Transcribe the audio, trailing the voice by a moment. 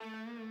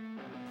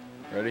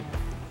Ready?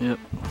 Yep.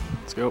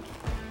 Let's go.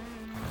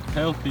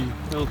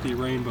 Healthy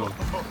rainbow.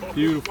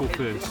 Beautiful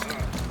fish.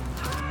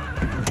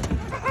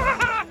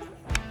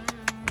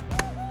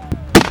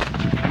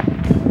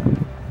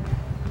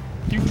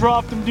 You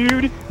dropped him,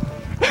 dude.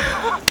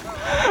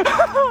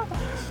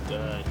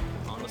 Stud.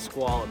 On the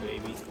squall,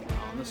 baby.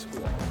 On the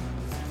squall.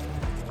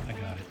 I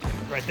got it.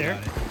 Right there?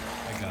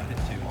 I got it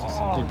too.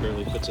 He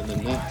barely fits in the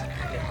net.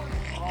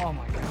 Oh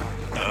my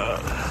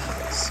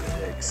god.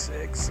 Sick.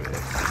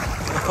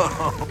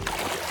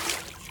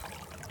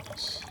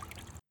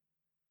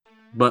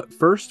 But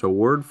first, a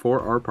word for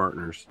our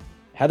partners.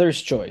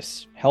 Heather's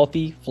Choice,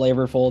 healthy,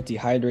 flavorful,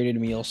 dehydrated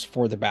meals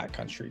for the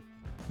backcountry.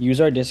 Use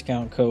our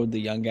discount code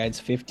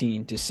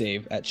TheYoungGuides15 to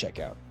save at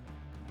checkout.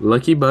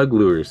 Lucky Bug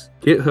Lures.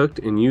 Get hooked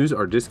and use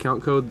our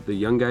discount code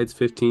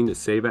TheYoungGuides15 to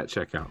save at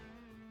checkout.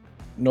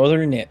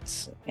 Northern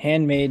Knits,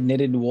 handmade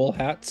knitted wool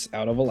hats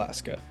out of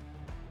Alaska.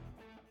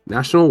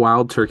 National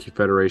Wild Turkey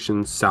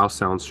Federation South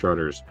Sound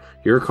Strutters,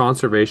 your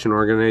conservation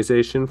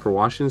organization for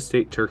Washington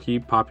State turkey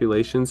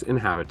populations and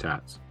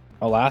habitats.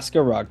 Alaska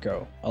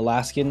Rodco,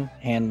 Alaskan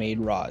handmade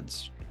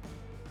rods.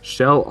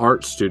 Shell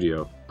Art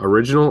Studio,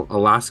 original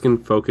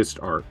Alaskan-focused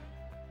art.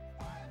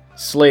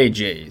 Slay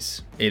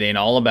Jays. It ain't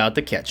all about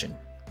the catching.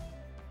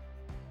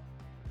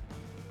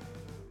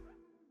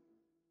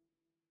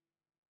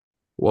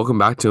 Welcome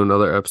back to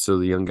another episode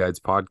of the Young Guides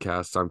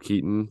podcast. I'm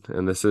Keaton,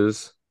 and this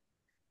is...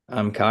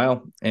 I'm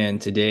Kyle,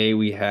 and today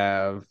we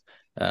have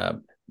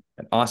an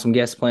awesome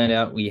guest planned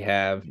out. We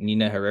have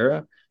Nina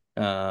Herrera.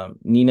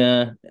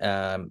 Nina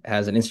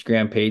has an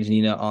Instagram page,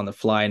 Nina on the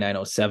Fly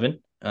 907.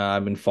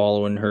 I've been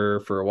following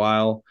her for a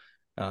while,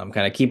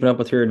 kind of keeping up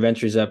with her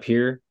adventures up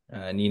here.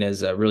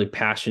 Nina's a really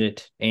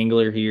passionate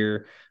angler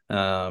here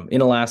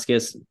in Alaska,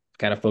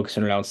 kind of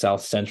focusing around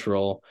South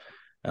Central,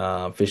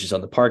 fishes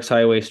on the Parks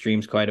Highway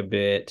streams quite a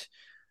bit.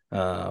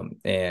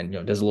 And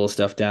does a little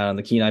stuff down on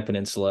the Kenai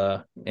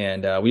Peninsula,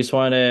 and we just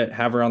wanted to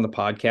have her on the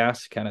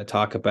podcast, kind of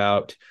talk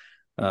about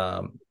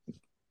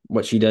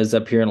what she does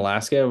up here in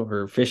Alaska,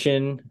 her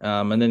fishing,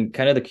 and then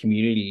kind of the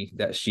community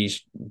that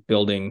she's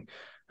building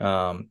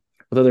with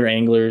other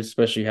anglers,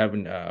 especially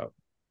having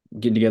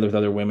getting together with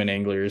other women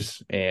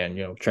anglers,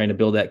 and trying to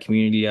build that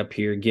community up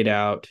here, get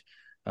out,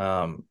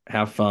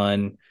 have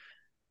fun,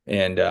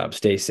 and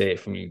stay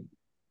safe. I mean,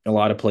 a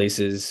lot of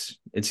places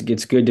it's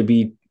good to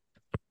be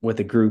with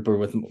a group or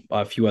with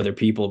a few other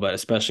people, but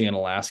especially in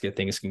Alaska,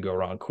 things can go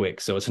wrong quick.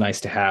 So it's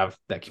nice to have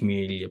that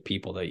community of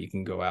people that you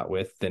can go out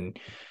with and,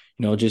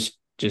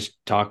 just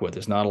talk with.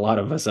 There's not a lot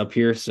of us up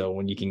here. So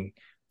when you can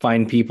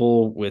find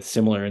people with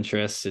similar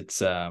interests,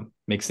 it's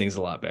makes things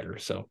a lot better.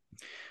 So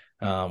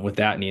with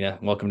that, Nina,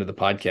 welcome to the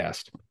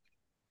podcast.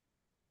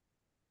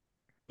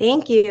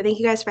 Thank you. Thank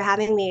you guys for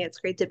having me. It's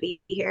great to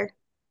be here.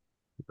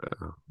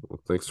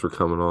 Well, thanks for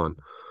coming on.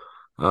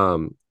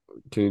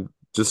 Can you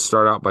just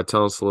start out by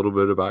telling us a little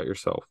bit about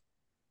yourself?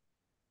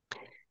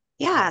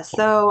 Yeah,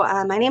 so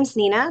my name's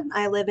Nina.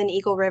 I live in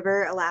Eagle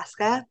River,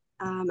 Alaska.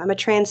 I'm a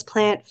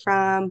transplant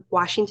from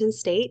Washington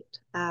State.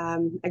 I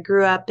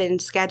grew up in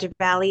Skagit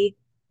Valley,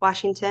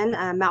 Washington,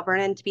 Mount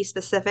Vernon to be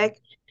specific,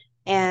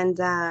 and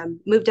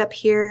moved up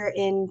here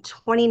in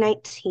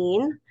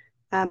 2019.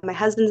 My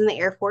husband's in the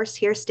Air Force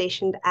here,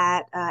 stationed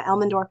at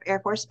Elmendorf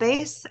Air Force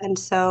Base, and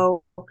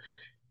so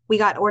we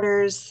got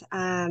orders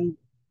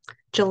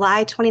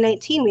July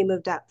 2019. We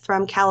moved up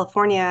from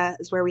California,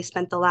 is where we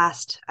spent the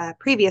last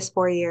previous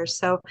 4 years.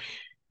 So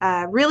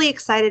really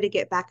excited to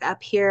get back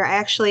up here. I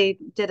actually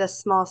did a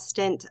small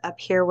stint up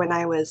here when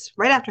I was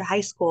right after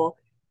high school.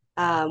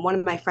 One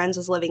of my friends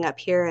was living up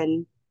here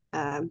and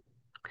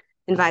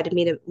invited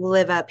me to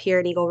live up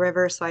here in Eagle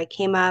River. So I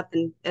came up,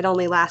 and it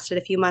only lasted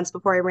a few months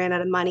before I ran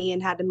out of money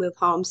and had to move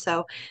home.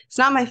 So it's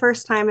not my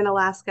first time in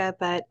Alaska,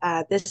 but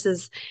this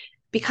has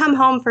become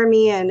home for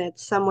me, and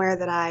it's somewhere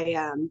that I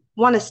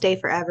want to stay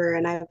forever.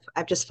 And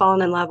I've just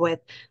fallen in love with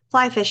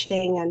fly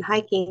fishing and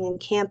hiking and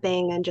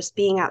camping and just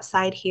being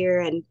outside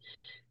here. And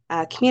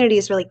community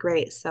is really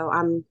great. So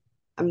I'm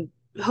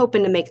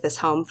hoping to make this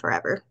home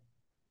forever.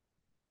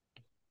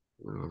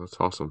 Oh, that's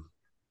awesome.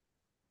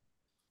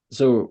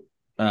 So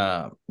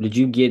were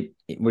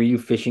you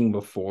fishing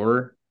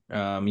before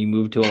you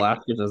moved to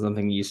Alaska? Is that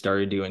something you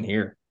started doing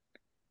here?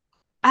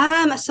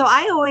 So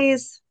I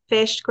always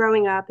fished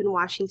growing up in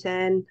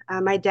Washington.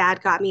 My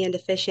dad got me into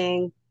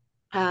fishing.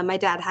 My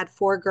dad had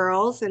 4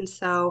 girls, and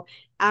so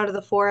out of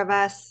the 4 of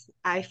us,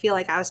 I feel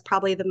like I was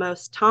probably the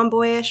most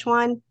tomboyish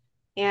one.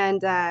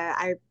 And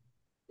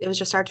it was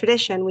just our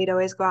tradition. We'd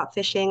always go out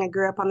fishing. I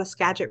grew up on the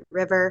Skagit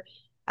River,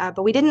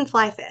 but we didn't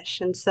fly fish,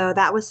 and so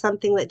that was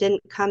something that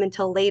didn't come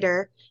until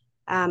later.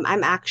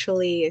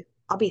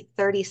 I'll be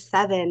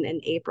 37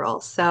 in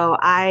April. So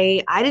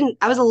I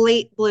was a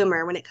late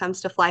bloomer when it comes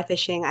to fly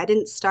fishing. I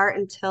didn't start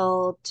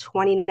until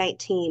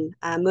 2019,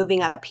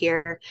 moving up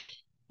here,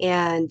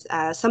 and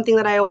something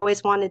that I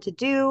always wanted to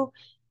do.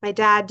 My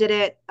dad did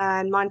it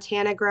in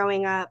Montana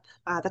growing up.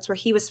 That's where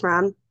he was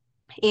from.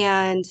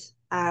 And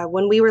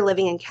when we were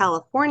living in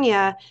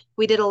California,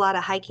 we did a lot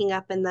of hiking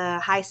up in the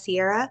High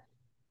Sierra.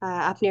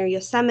 up near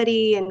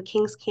Yosemite and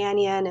Kings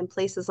Canyon and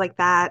places like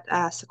that,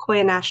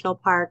 Sequoia National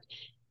Park.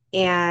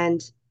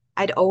 And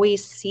we'd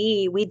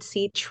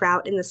see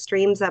trout in the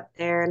streams up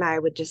there. And I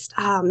would just,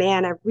 oh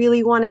man, I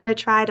really wanted to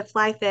try to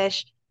fly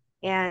fish.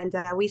 And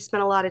we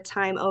spent a lot of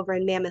time over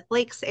in Mammoth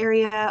Lakes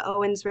area,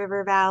 Owens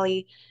River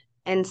Valley.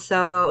 And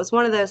so it was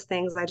one of those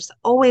things I just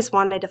always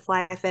wanted to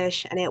fly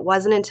fish. And it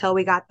wasn't until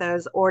we got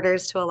those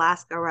orders to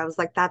Alaska where I was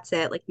like, that's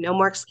it, like no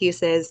more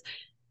excuses.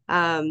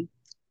 Um,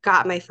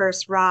 got my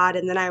first rod,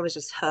 and then I was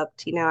just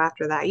hooked,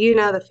 after that. You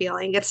know the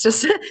feeling. It's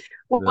just Yeah.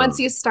 once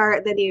you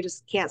start, then you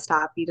just can't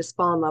stop. You just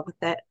fall in love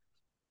with it.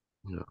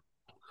 Yeah.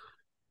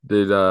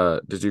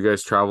 Did you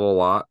guys travel a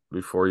lot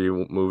before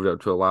you moved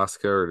up to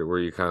Alaska, or were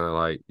you kind of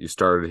like you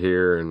started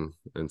here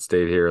and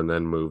stayed here and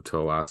then moved to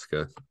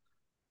Alaska?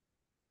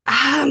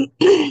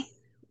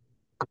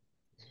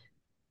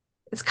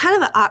 It's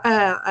kind of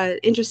a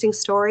interesting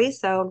story.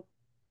 So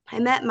I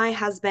met my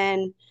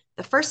husband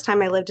the first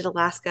time I lived in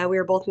Alaska. We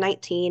were both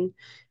 19,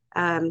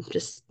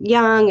 just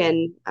young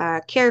and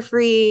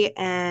carefree,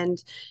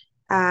 and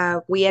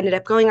we ended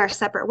up going our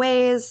separate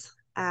ways,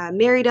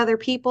 married other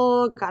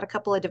people, got a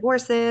couple of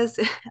divorces.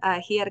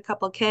 He had a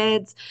couple of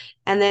kids.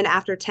 And then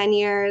after 10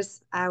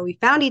 years, we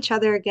found each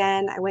other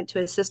again. I went to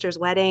his sister's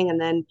wedding, and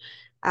then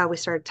we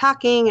started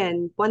talking,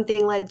 and one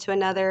thing led to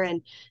another.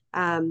 And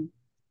um,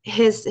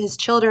 his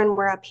children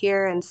were up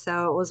here. And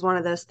so it was one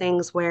of those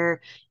things where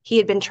he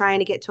had been trying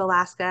to get to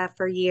Alaska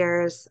for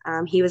years.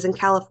 He was in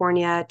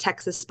California,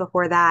 Texas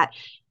before that.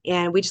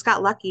 And we just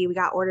got lucky. We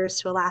got orders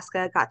to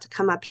Alaska, got to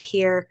come up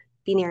here,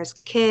 be near his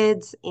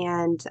kids,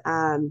 and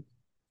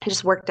it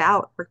just worked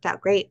out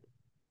great.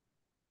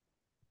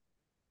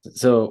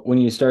 So when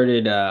you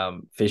started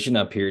fishing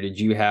up here, did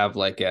you have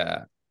like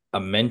a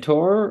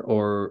mentor,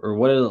 or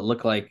what did it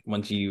look like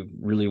once you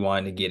really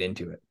wanted to get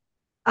into it?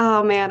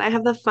 Oh man, I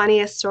have the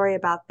funniest story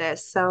about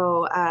this.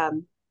 So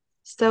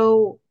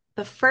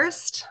the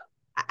first,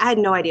 I had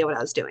no idea what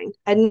I was doing.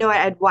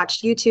 I'd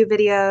watched YouTube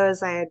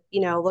videos. I had,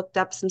 looked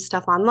up some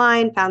stuff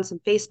online, found some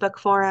Facebook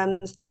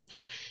forums,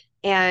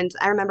 and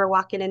I remember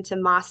walking into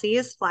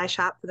Mossy's fly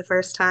shop for the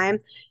first time.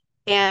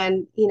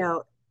 And,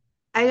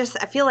 I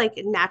feel like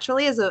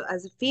naturally as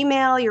a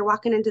female, you're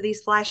walking into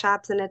these fly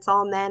shops and it's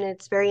all men and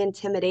it's very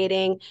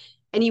intimidating.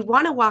 And you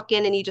want to walk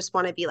in and you just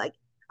want to be like,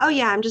 oh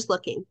yeah, I'm just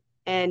looking.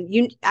 And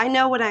I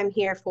know what I'm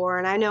here for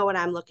and I know what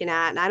I'm looking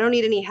at and I don't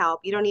need any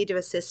help. You don't need to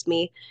assist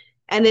me.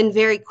 And then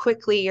very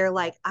quickly you're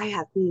like, I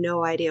have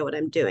no idea what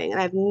I'm doing and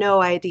I have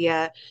no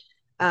idea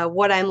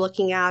what I'm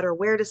looking at or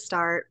where to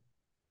start.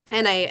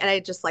 And I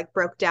just like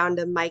broke down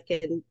to Mike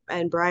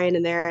and Brian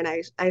in there and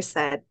I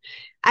said,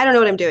 I don't know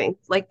what I'm doing.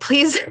 Like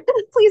please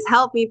please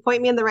help me,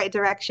 point me in the right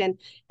direction.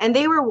 And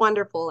they were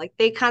wonderful. Like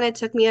they kind of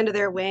took me under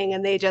their wing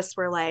and they just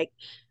were like,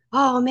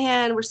 "Oh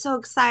man, we're so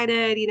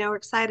excited. We're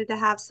excited to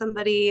have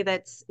somebody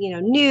that's,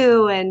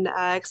 new and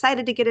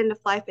excited to get into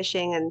fly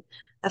fishing and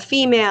a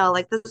female.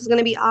 Like this is going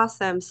to be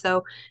awesome."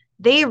 So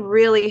they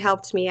really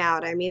helped me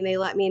out. I mean, they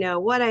let me know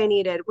what I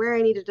needed, where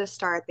I needed to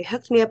start. They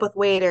hooked me up with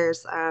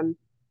waiters.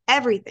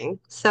 Everything.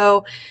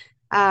 So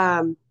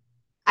um,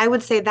 I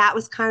would say that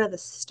was kind of the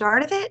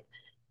start of it.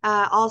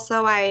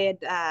 Also, I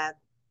had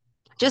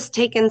just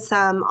taken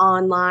some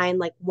online,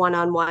 like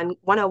one-on-one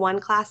 101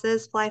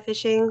 classes fly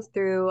fishing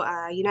through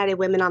United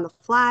Women on the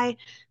Fly,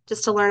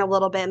 just to learn a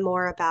little bit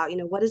more about,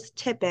 what is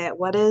tippet,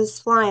 what is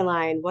fly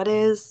line, what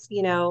is,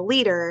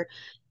 leader,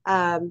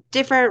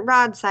 different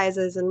rod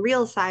sizes and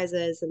reel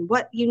sizes, and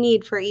what you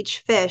need for each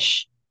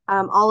fish.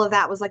 All of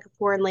that was like a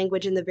foreign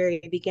language in the very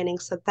beginning.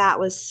 So that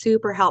was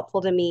super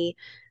helpful to me.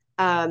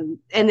 And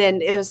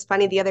then it was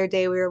funny the other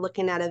day we were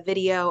looking at a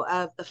video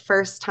of the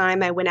first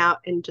time I went out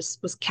and just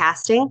was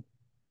casting.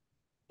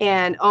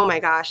 And oh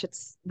my gosh,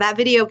 it's that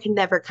video can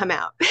never come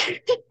out.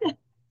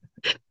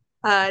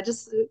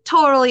 Just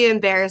totally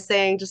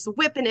embarrassing, just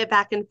whipping it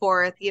back and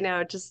forth,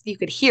 just you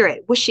could hear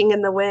it whooshing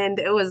in the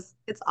wind.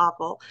 It's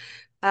awful.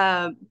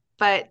 Um,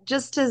 but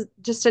just to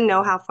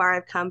know how far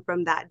I've come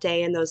from that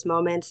day and those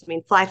moments. I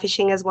mean, fly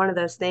fishing is one of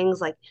those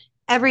things like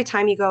every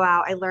time you go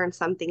out, I learn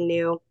something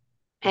new.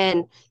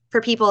 And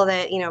for people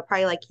that,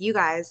 probably like you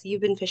guys,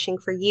 you've been fishing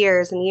for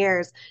years and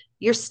years,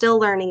 you're still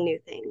learning new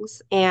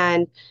things.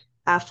 And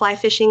fly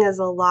fishing is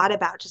a lot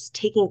about just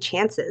taking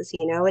chances.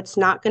 It's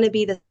not going to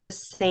be the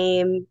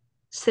same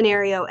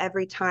scenario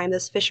every time.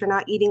 Those fish are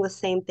not eating the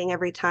same thing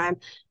every time.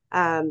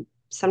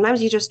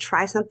 Sometimes you just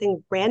try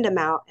something random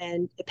out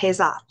and it pays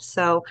off.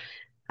 So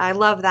I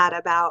love that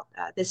about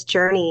this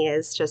journey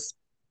is just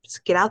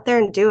get out there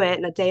and do it.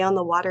 And a day on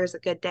the water is a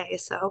good day.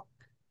 So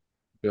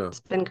Yeah. it's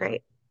been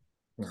great.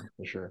 Yeah,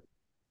 for sure.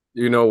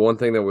 One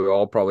thing that we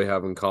all probably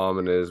have in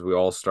common is we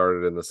all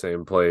started in the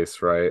same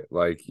place, right?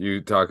 Like you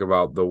talk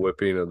about the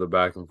whipping of the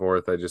back and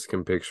forth. I just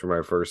can picture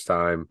my first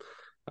time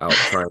out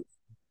trying to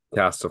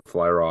cast a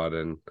fly rod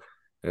and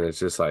it's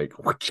just like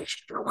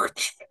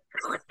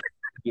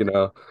you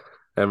know,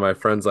 and my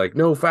friend's like,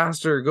 no,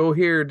 faster, go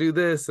here, do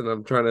this. And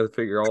I'm trying to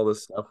figure all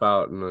this stuff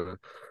out. And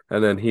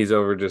then he's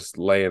over just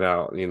laying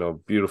out,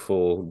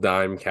 beautiful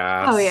dime Oh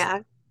casts. yeah.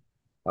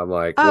 I'm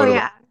like, Oh what am I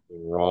yeah.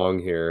 wrong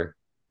here.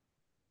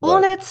 Well,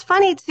 But and it's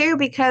funny too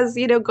because,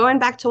 going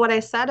back to what I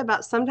said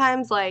about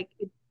sometimes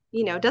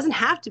it doesn't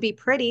have to be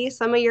pretty.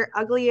 Some of your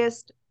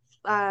ugliest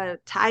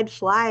tide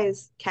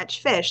flies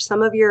catch fish.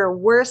 Some of your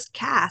worst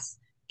casts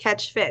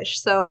catch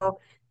fish. So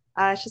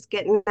it's just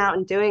getting out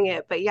and doing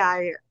it. But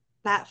yeah,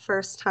 that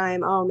first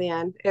time, oh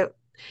man, it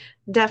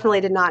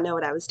definitely did not know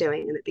what I was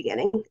doing in the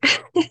beginning.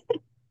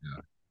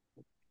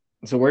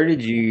 So where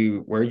did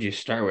you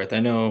start with? I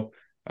know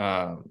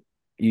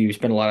you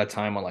spent a lot of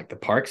time on like the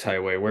Parks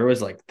Highway. Where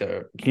was like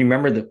can you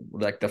remember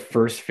the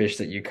first fish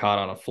that you caught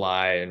on a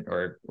fly,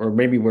 or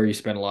maybe where you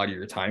spent a lot of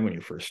your time when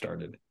you first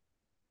started?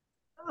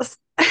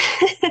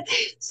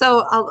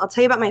 So I'll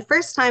tell you about my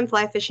first time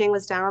fly fishing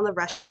was down on the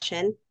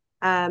Russian.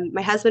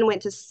 My husband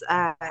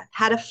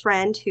had a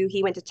friend who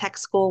he went to tech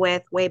school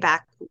with way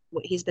back.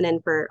 He's been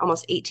in for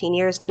almost 18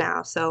 years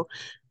now. So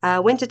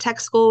went to tech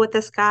school with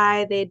this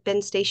guy. They'd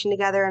been stationed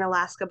together in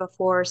Alaska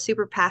before,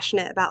 super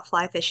passionate about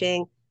fly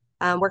fishing,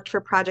 worked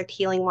for Project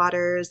Healing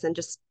Waters and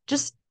just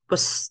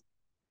was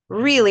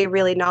really,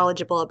 really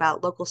knowledgeable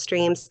about local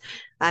streams.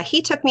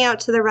 He took me out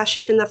to the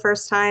Russian the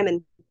first time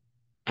and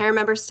I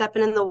remember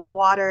stepping in the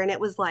water and it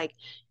was like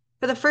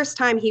for the first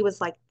time he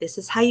was like this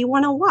is how you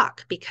want to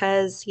walk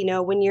because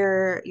when you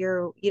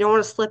don't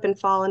want to slip and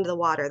fall into the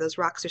water. Those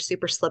rocks are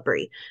super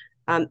slippery.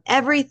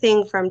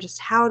 Everything from just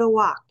how to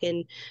walk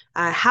and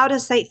how to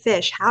sight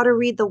fish, how to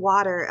read the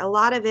water. A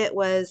lot of it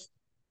was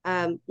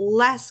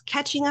less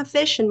catching a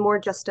fish and more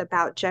just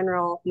about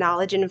general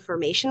knowledge and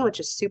information, which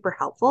is super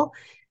helpful.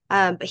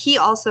 But he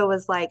also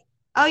was like,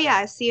 oh yeah,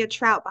 I see a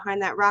trout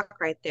behind that rock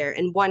right there,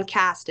 and one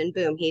cast and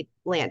boom, he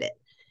landed.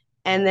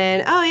 And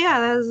then, oh yeah,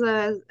 that was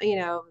a,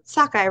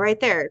 sockeye right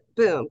there.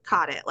 Boom,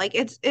 caught it. Like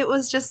it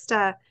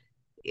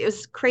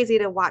was crazy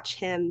to watch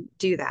him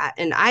do that.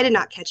 And I did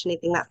not catch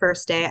anything that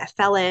first day. I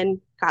fell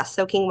in, got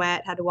soaking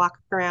wet, had to walk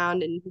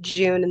around in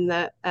June in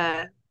the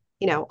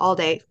all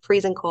day,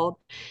 freezing cold.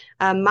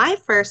 My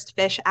first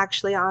fish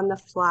actually on the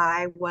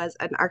fly was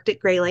an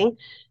Arctic grayling.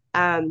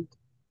 Um,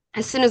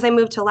 as soon as I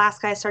moved to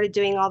Alaska, I started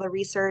doing all the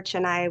research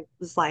and I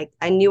was like,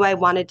 I knew I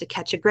wanted to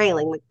catch a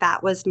grayling.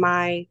 That was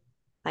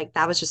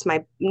just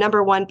my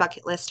number one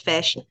bucket list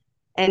fish.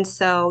 And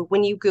so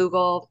when you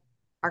Google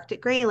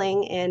Arctic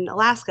grayling in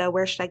Alaska,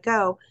 where should I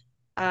go?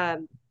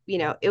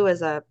 It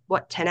was a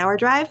 10-hour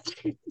drive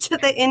to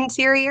the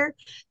interior.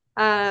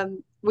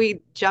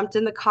 We jumped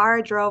in the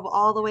car, drove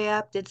all the way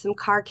up, did some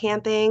car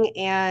camping,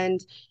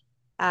 and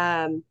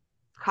um,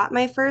 caught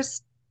my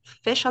first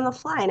fish on the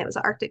fly, and it was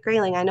an Arctic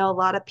grayling. I know a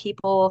lot of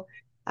people,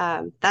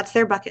 that's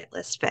their bucket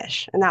list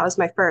fish, and that was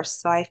my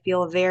first. So I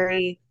feel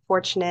very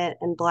fortunate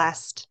and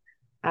blessed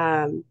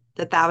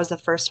that was the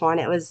first one.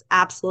 It was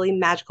absolutely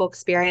magical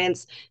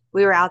experience.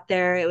 We were out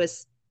there. It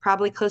was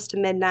probably close to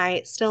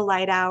midnight, still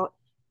light out,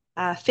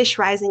 fish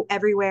rising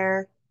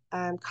everywhere.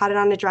 Caught it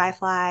on a dry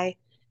fly,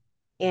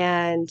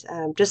 and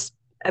just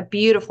a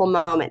beautiful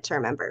moment to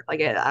remember.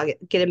 Like I'll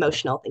get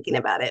emotional thinking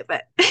about it,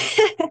 but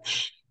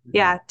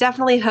yeah,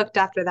 definitely hooked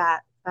after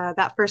that.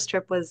 That first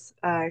trip was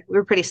we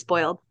were pretty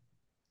spoiled.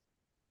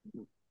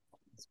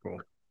 That's cool.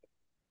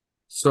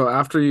 so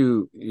after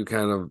you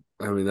kind of,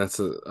 I mean, that's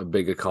a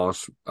big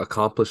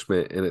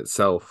accomplishment in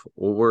itself.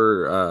 What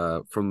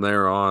were from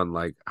there on,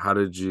 like how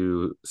did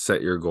you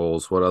set your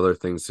goals? What other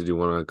things did you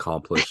want to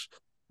accomplish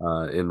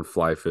in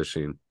fly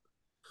fishing?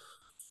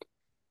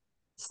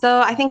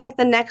 So I think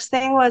the next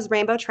thing was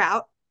rainbow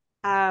trout.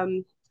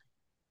 Um,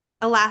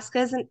 Alaska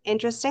is an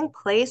interesting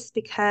place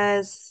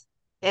because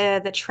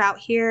the trout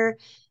here,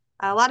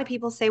 a lot of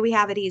people say we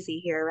have it easy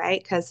here,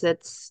 right?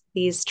 Because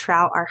these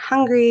trout are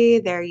hungry,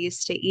 they're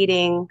used to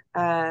eating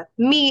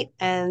meat,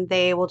 and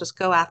they will just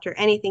go after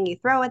anything you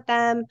throw at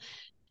them.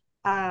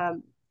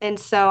 And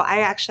so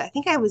I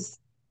think I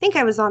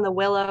was on the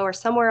Willow or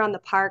somewhere on the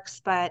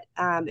parks, but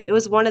it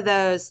was one of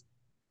those.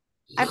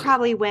 I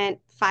probably went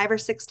 5 or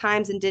 6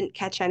 times and didn't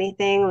catch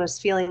anything. Was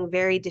feeling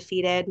very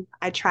defeated.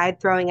 I tried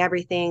throwing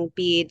everything,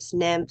 beads,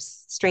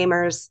 nymphs,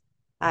 streamers,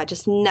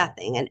 just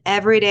nothing. And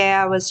every day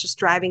I was just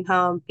driving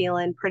home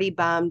feeling pretty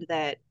bummed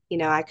that,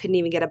 I couldn't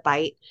even get a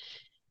bite.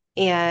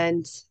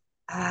 And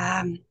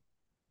um,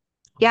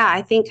 yeah,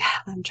 I think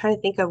I'm trying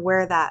to think of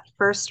where that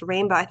first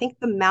rainbow, I think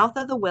the mouth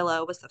of the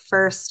Willow was the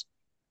first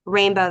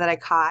rainbow that I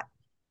caught.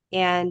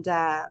 And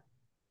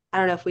I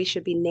don't know if we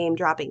should be name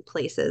dropping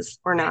places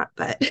or not,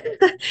 but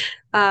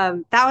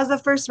that was the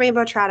first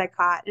rainbow trout I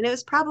caught. And it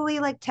was probably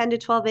like 10 to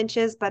 12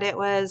 inches, but it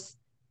was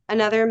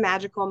another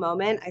magical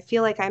moment. I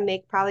feel like I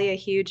make probably a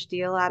huge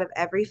deal out of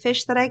every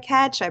fish that I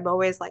catch. I'm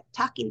always like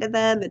talking to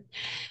them and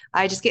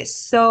I just get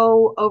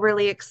so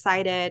overly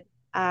excited.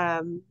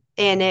 And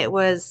it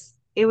was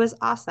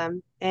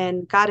awesome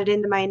and got it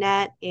into my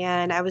net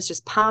and I was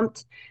just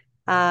pumped.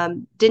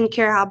 Didn't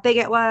care how big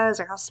it was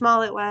or how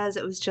small it was.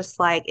 It was just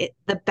like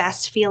the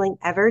best feeling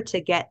ever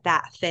to get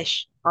that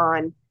fish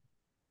on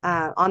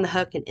the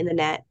hook and in the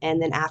net.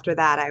 And then after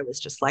that, I was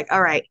just like,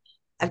 all right,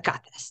 I've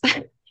got this.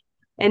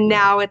 And Yeah.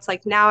 now it's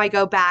like now I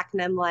go back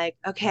and I'm like,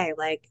 okay,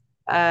 like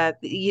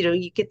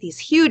you get these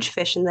huge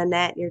fish in the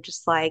net, and you're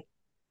just like,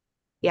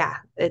 yeah,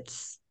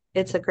 it's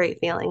a great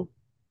feeling.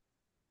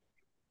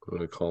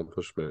 An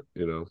accomplishment,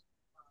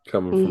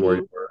 coming from where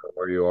you Hmm. were to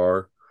where you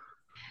are.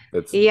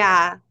 It's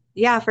Yeah,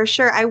 yeah, for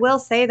sure. I will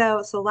say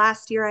though, so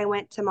last year I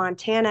went to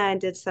Montana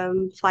and did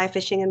some fly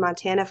fishing in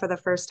Montana for the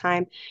first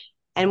time.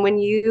 And when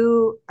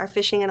you are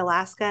fishing in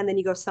Alaska and then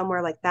you go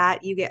somewhere like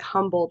that, you get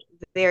humbled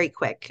very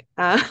quick.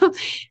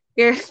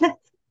 You're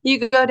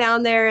you go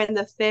down there and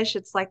the fish,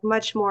 it's like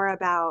much more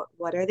about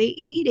what are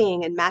they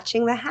eating and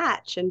matching the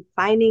hatch and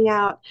finding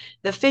out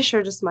the fish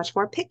are just much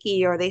more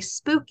picky or they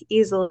spook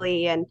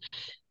easily. And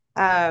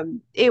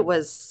it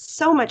was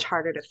so much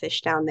harder to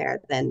fish down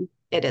there than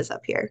it is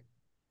up here.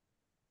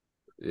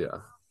 yeah.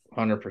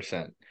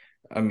 100%.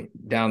 I mean,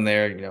 down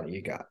there,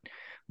 you got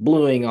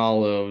blueing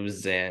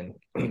olives and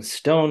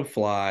stone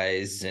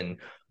flies, and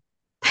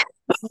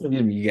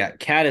you got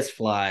caddis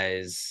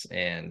flies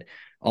and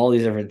all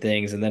these different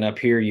things. And then up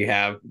here, you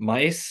have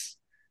mice,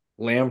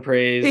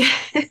 lampreys,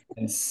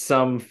 and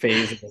some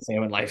phase of the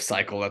salmon life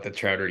cycle that the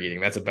trout are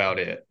eating. That's about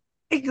it.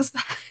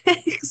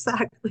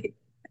 Exactly.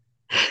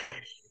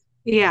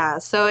 Yeah,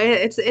 so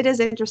it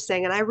is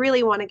interesting, and I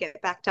really want to get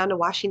back down to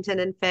Washington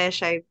and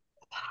fish. I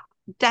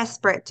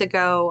desperate to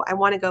go. I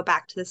want to go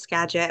back to the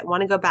Skagit. I want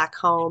to go back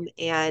home,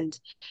 and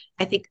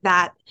I think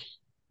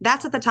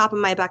that's at the top of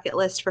my bucket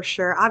list for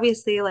sure.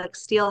 Obviously, like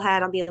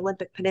Steelhead on the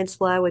Olympic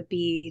Peninsula would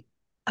be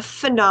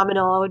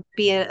phenomenal. It would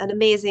be an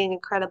amazing,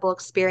 incredible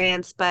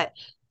experience, but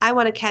I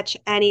want to catch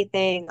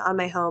anything on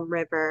my home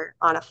river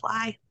on a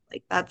fly.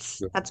 Like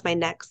that's my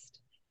next.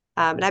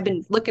 And I've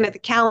been looking at the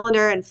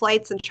calendar and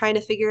flights and trying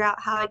to figure out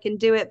how I can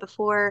do it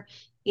before,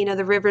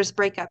 the rivers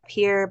break up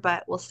here,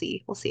 but we'll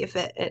see. We'll see if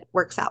it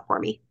works out for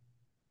me.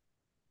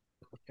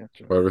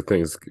 Gotcha. Well,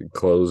 everything's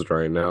closed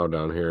right now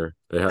down here.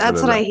 They haven't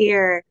That's what I announced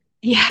hear.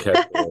 the Yeah.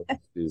 catch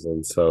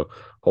season, so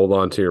hold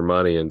on to your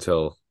money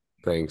until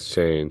things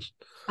change.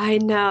 I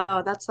know.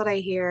 That's what I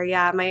hear.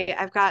 Yeah,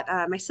 I've got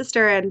my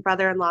sister and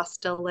brother-in-law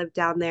still live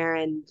down there,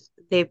 and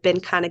they've been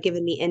kind of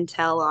giving me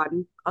intel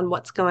on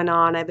what's going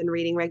on. I've been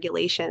reading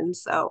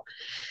regulations, so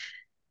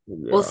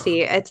we'll Yeah.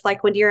 see. It's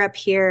like when you're up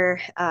here,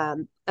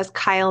 as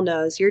Kyle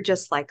knows, you're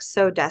just like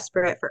so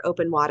desperate for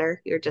open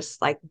water. You're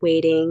just like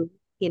waiting,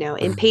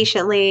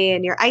 impatiently,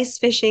 and you're ice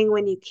fishing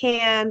when you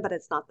can, but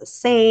it's not the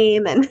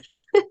same. And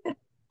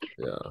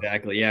Yeah.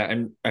 Exactly. Yeah.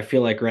 And I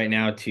feel like right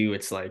now, too,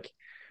 it's like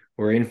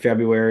we're in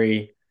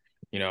February,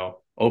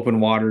 open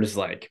water's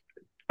like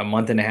a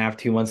month and a half,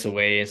 2 months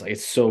away. It's like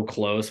it's so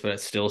close, but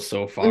it's still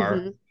so far.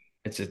 Mhm.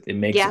 It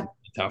makes it Yeah.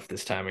 tough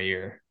this time of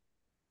year.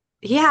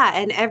 Yeah,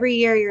 and every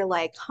year you're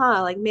like,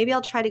 huh, like maybe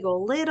I'll try to go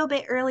a little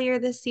bit earlier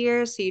this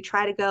year. So you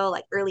try to go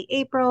like early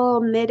April,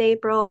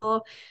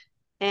 mid-April,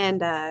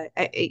 and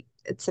I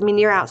mean,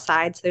 you're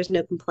outside, so there's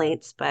no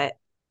complaints, but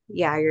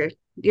yeah,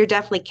 you're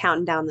definitely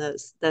counting down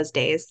those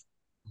days.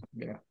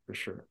 Yeah, for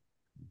sure.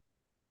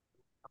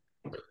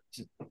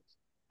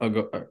 I'll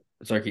go.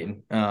 Sorry,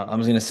 Keaton. I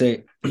was gonna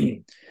say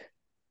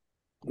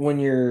when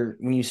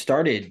you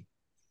started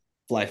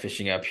fly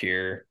fishing up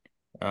here,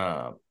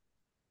 uh,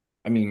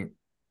 I mean,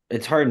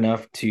 it's hard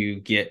enough to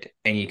get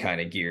any kind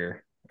of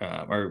gear,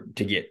 or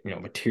to get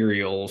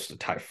materials to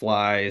tie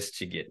flies,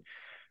 to get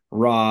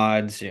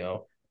rods,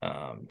 to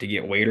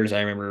get waders.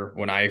 I remember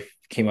when I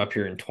came up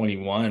here in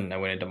 21, I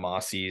went into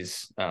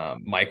Mossy's.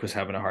 Mike was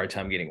having a hard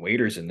time getting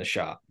waders in the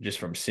shop just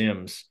from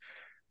Sims.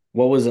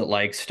 What was it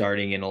like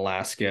starting in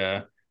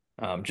Alaska,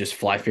 just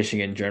fly fishing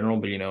in general,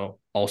 but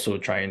also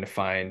trying to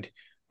find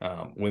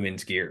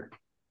women's gear?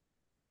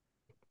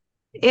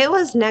 It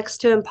was next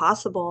to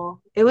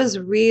impossible. It was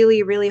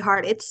really, really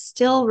hard. It's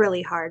still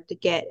really hard to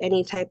get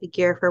any type of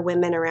gear for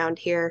women around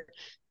here.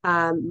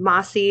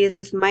 Mossy's,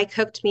 Mike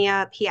hooked me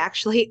up. He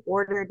actually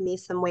ordered me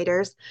some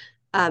waders.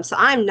 So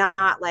I'm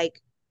not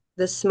like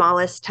the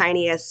smallest,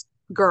 tiniest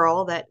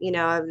girl that,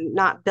 I'm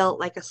not built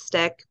like a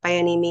stick by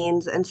any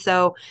means. And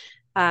so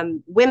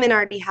women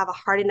already have a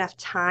hard enough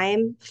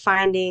time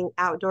finding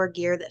outdoor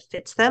gear that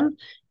fits them,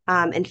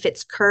 and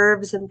fits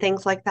curves and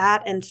things like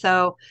that. And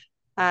so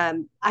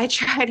I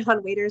tried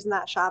on waders in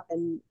that shop,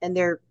 and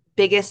their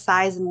biggest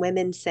size in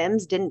women's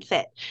Sims didn't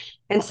fit.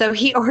 And so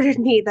he ordered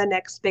me the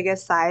next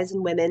biggest size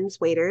in women's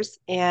waders,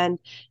 and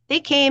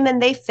they came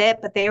and they fit,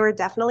 but they were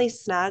definitely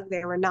snug.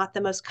 They were not the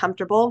most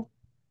comfortable.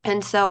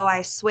 And so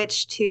I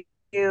switched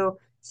to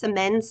some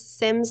men's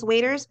Sims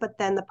waders, but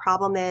then the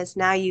problem is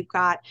now you've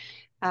got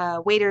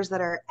waders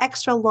that are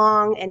extra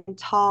long and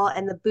tall,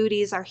 and the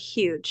booties are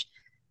huge.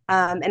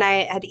 And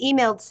I had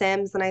emailed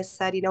Sims and I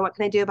said, what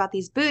can I do about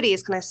these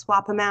booties? Can I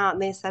swap them out?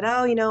 And they said,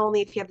 oh,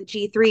 only if you have the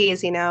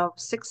G3s,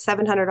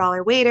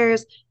 $600-700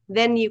 waders,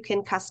 then you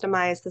can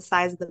customize the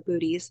size of the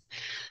booties.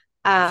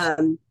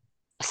 Um,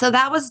 so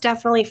that was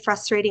definitely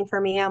frustrating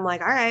for me. I'm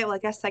like, all right, well, I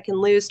guess I can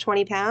lose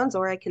 20 pounds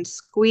or I can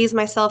squeeze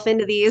myself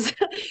into these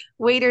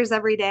waders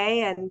every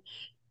day. And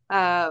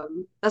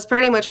that's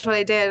pretty much what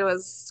I did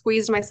was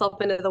squeezed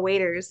myself into the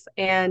waders.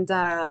 And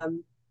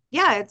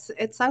yeah,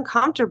 it's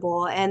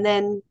uncomfortable. And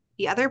then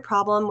the other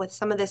problem with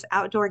some of this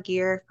outdoor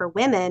gear for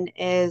women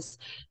is,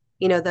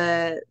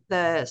 the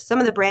some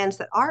of the brands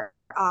that are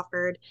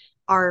offered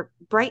are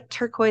bright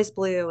turquoise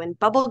blue and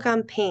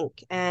bubblegum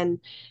pink. And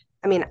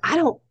I mean, I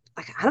don't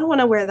want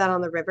to wear that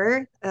on the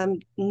river.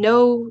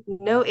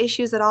 No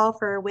issues at all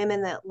for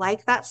women that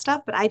like that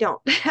stuff, but I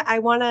don't. I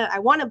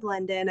wanna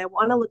blend in. I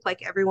want to look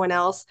like everyone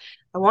else.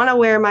 I want to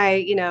wear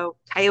my,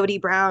 coyote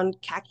brown,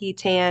 khaki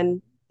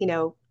tan,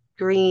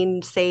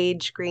 green,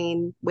 sage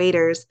green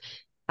waders,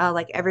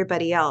 like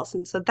everybody else.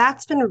 And so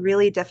that's been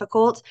really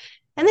difficult.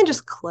 And then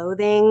just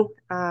clothing.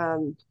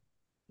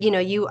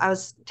 I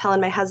was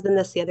telling my husband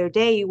this the other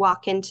day, you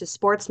walk into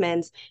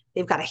Sportsman's,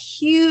 they've got a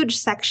huge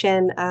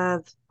section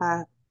of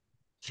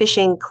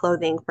fishing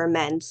clothing for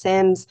men,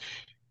 Sims,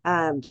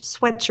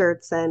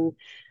 sweatshirts and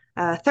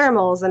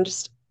thermals and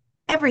just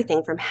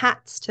everything from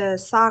hats to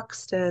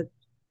socks to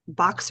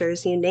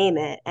boxers, you name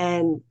it.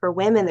 And for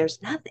women,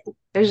 there's nothing.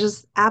 There's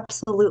just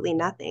absolutely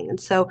nothing. And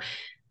so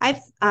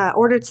I've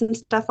ordered some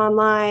stuff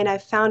online.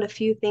 I've found a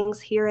few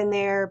things here and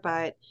there,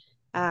 but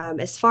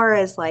as far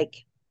as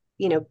like,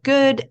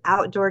 good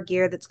outdoor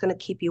gear that's going to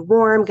keep you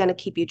warm, going to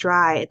keep you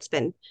dry, it's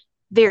been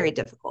very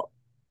difficult.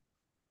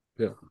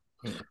 Yeah.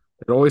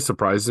 It always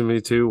surprises me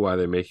too why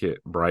they make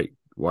it bright.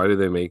 Why do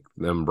they make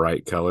them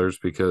bright colors?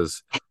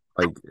 Because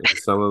like in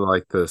some of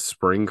like the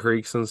spring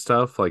creeks and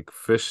stuff, like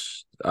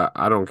fish.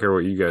 I don't care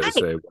what you guys Right.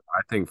 say, but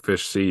I think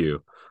fish see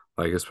you,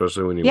 like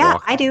especially when you Yeah,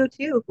 walk I do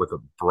too. with a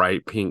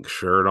bright pink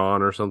shirt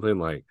on or something.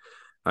 Like,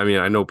 I mean,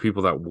 I know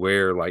people that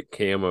wear like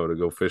camo to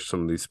go fish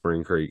some of these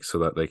spring creeks so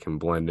that they can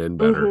blend in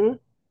better. Hmm.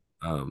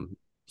 Um,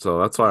 so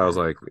that's why I was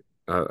Yeah. like,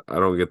 I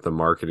don't get the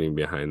marketing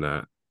behind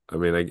that. I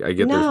mean, I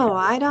get there's No, people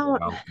I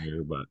don't. out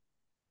there, but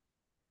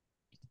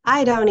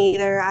I don't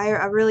either.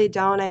 I really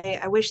don't.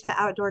 I wish the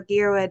outdoor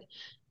gear would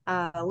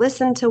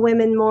listen to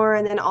women more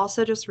and then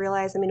also just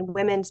realize, I mean,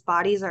 women's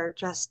bodies are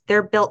just,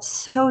 they're built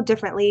so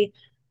differently.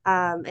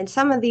 And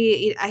some of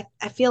I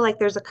feel like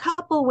there's a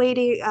couple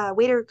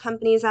waiter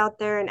companies out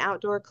there and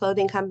outdoor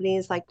clothing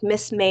companies like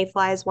Miss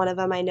Mayfly is one of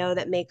them I know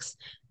that makes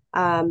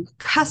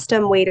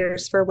custom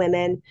waders for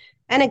women.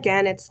 And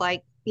again, it's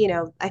like,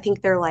 I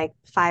think they're like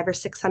 $500 or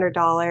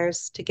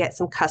 $600 to get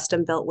some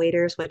custom built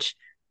waders, which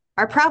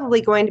are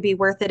probably going to be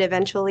worth it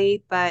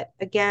eventually. But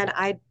again,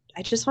 I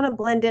just want to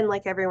blend in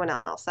like everyone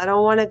else. I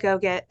don't want to go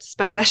get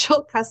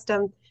special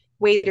custom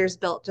waders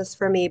built just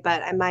for me,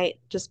 but I might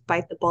just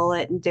bite the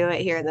bullet and do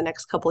it here in the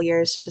next couple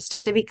years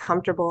just to be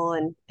comfortable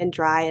and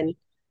dry and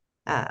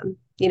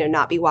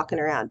not be walking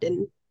around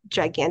in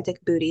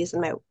gigantic booties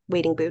and my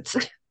wading boots.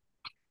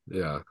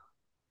 yeah.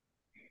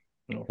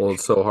 No, for Well,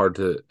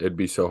 sure. it'd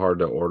be so hard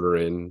to order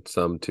in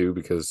some too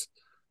because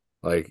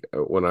like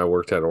when I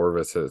worked at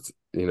Orvis, it's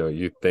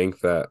you'd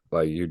think that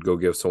like you'd go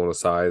give someone a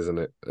size and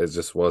it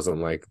just wasn't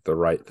like the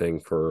right thing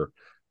for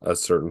a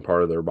certain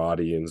part of their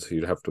body, and so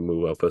you'd have to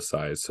move up a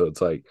size. So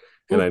it's like,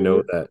 and I know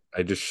Hmm. that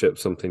I just shipped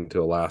something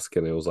to Alaska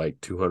and it was like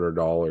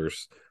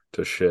 $200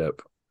 to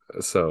ship.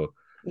 So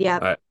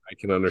Yep. I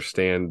can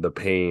understand the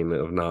pain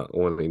of not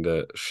wanting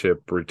to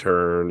ship,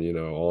 return,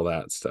 all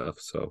that stuff.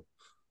 So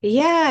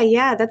Yeah,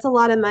 yeah, that's a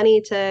lot of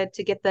money to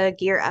get the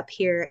gear up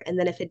here, and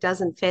then if it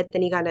doesn't fit,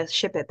 then you got to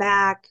ship it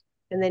back,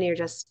 and then you're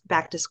just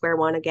back to square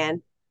one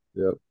again.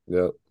 yep,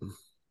 yep.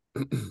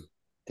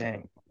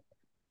 Dang.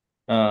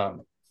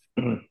 Um,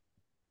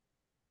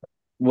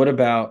 what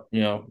about,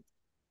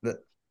 the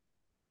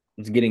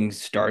getting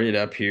started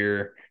up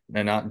here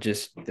and not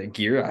just the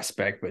gear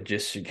aspect, but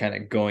just kind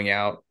of going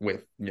out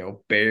with,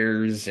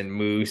 bears and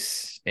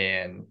moose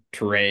and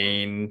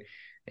terrain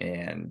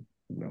and,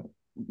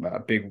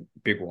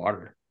 big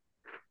water.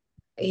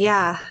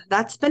 Yeah,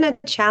 that's been a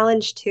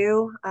challenge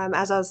too.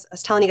 As I was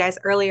telling you guys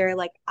earlier,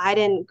 like I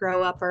didn't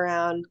grow up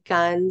around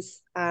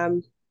guns.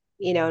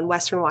 In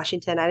Western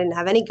Washington, I didn't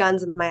have any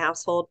guns in my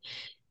household.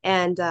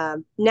 And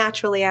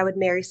naturally, I would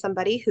marry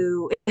somebody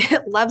who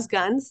loves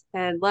guns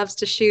and loves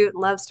to shoot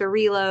and loves to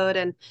reload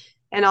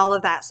and all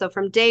of that. So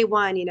from day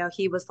one,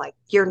 he was like,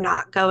 "You're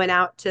not going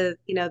out to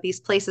these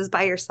places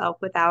by yourself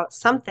without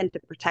something to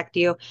protect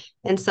you."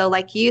 And so,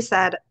 like you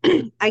said,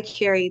 I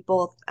carry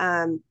both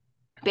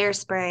bear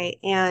spray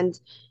and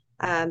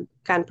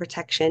gun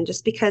protection,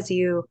 just because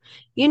you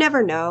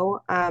never know.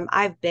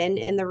 I've been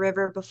in the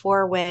river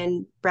before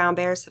when brown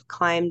bears have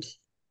climbed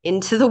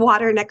into the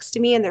water next to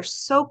me, and they're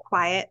so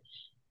quiet,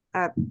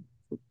 uh,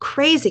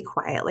 crazy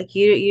quiet. Like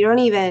you don't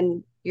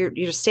even you're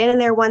just standing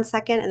there 1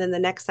 second, and then the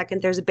next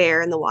second there's a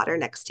bear in the water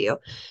next to you.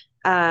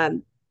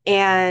 Um,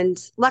 and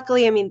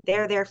luckily, I mean,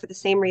 they're there for the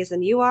same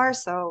reason you are,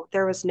 so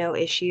there was no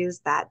issues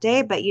that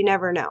day. But you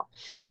never know.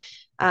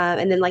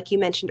 And then, like you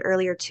mentioned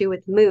earlier too,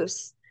 with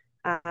moose,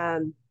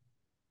 um,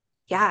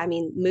 yeah, I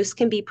mean, moose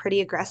can be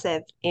pretty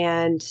aggressive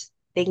and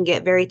they can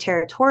get very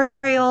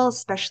territorial,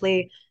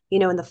 especially,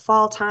 in the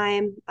fall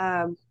time,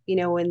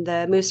 when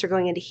the moose are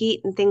going into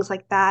heat and things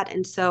like that.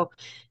 And so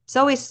it's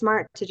always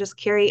smart to just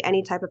carry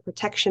any type of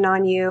protection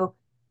on you.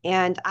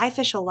 And I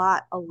fish a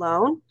lot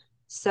alone.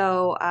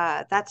 So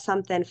that's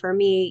something for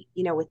me,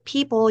 with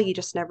people, you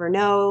just never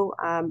know.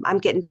 I'm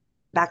getting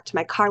back to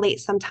my car late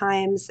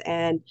sometimes.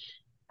 And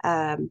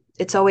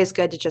it's always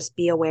good to just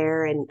be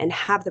aware and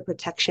have the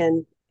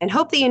protection and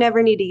hope that you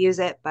never need to use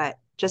it, but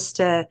just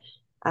to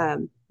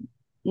um,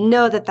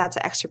 know that that's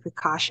an extra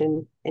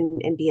precaution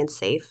and being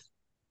safe.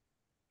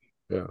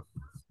 Yeah.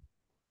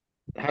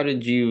 How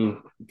did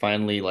you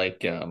finally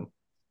like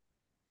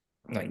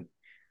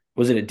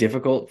was it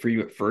difficult for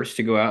you at first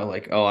to go out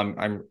like, oh,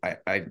 I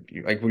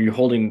like, were you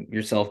holding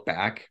yourself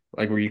back?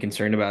 Like, were you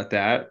concerned about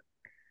that?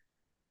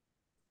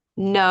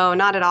 No,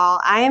 not at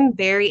all. I am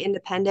very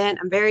independent.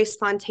 I'm very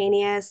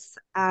spontaneous.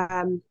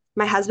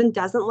 My husband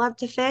doesn't love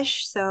to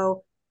fish,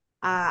 so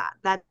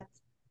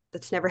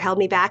that's never held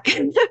me back.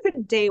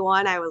 Day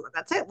one, I was like,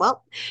 that's it.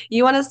 Well,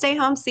 you want to stay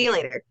home? See you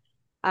later.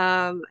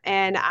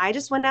 And I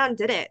just went out and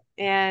did it.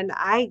 And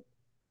I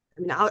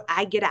mean,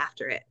 I get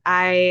after it.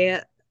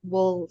 I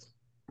will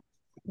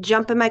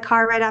jump in my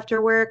car right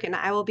after work and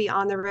I will be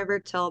on the river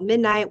till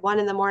midnight, 1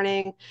 in the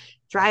morning,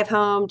 drive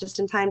home just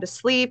in time to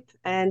sleep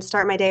and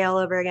start my day all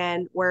over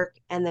again, work,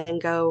 and then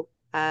go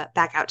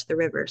back out to the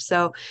river.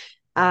 So,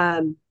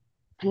 um,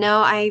 no,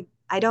 I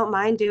don't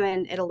mind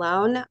doing it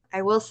alone.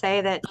 I will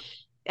say that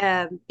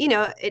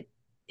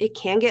it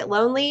can get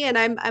lonely, and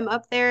I'm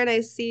up there and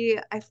I see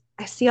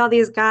all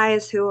these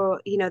guys who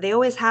they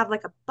always have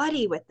like a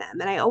buddy with them,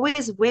 and I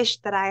always wish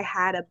that I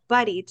had a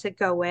buddy to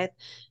go with.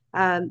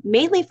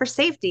 Mainly for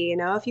safety,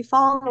 if you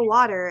fall in the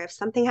water, if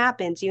something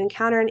happens, you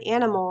encounter an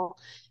animal,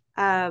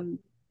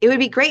 it would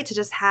be great to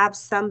just have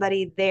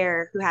somebody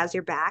there who has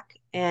your back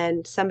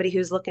and somebody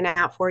who's looking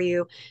out for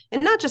you.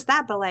 And not just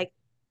that, but like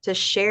to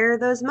share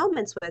those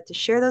moments with, to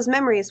share those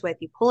memories with.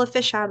 You pull a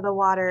fish out of the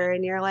water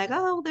and you're like,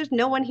 oh, there's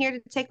no one here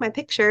to take my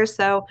picture.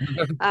 So,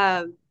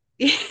 um,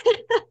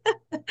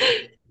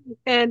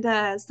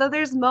 and so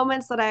there's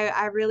moments that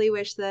I really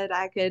wish that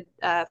I could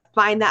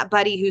find that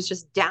buddy who's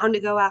just down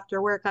to go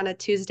after work on a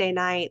Tuesday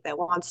night that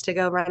wants to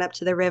go run up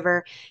to the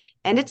river.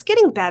 And it's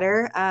getting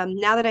better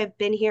now that I've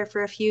been here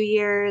for a few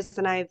years,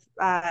 and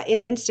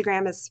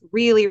Instagram has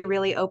really,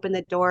 really opened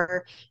the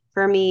door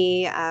for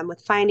me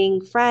with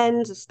finding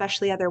friends,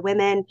 especially other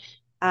women.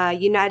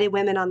 United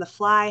Women on the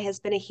Fly has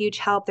been a huge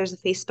help. There's a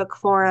Facebook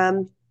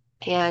forum.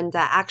 And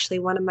actually,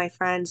 one of my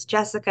friends,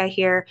 Jessica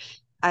here,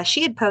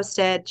 she had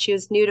posted, she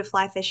was new to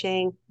fly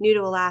fishing, new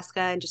to Alaska,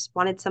 and just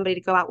wanted somebody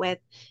to go out with.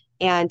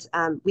 And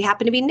we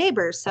happened to be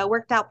neighbors, so it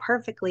worked out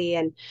perfectly.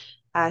 And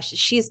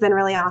she's been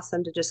really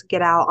awesome to just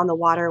get out on the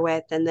water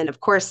with. And then, of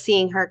course,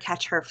 seeing her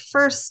catch her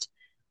first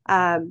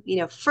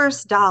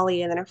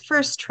dolly and then her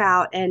first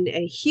trout and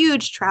a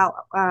huge trout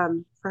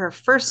for her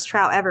first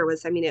trout ever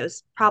was, I mean, it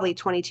was probably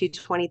 22 to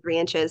 23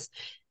 inches.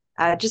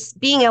 Just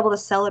being able to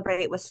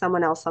celebrate with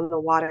someone else on the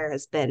water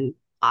has been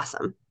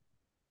awesome.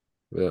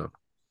 Yeah.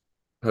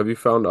 Have you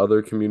found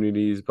other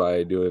communities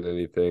by doing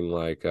anything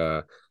like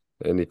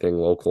anything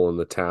local in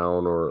the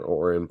town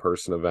or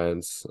in-person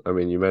events? I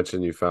mean, you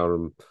mentioned you found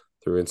them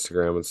through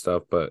Instagram and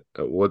stuff, but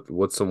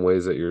what's some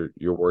ways that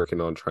you're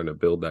working on trying to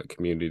build that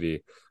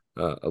community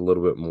a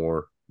little bit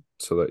more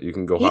so that you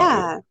can go out with?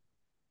 Yeah.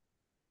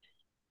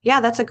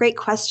 Yeah, that's a great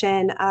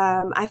question.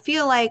 I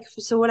feel like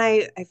so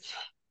when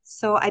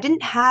so I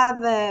didn't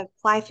have a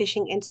fly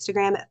fishing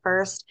Instagram at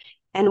first,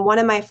 and one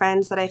of my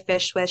friends that I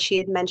fished with, she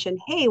had mentioned,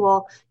 "Hey,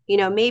 well,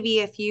 maybe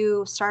if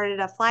you started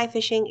a fly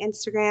fishing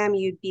Instagram,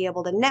 you'd be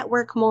able to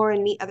network more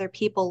and meet other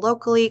people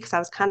locally." Because I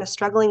was kind of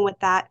struggling with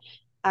that,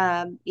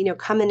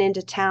 coming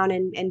into town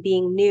and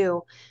being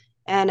new.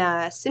 And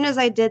as soon as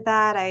I did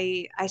that,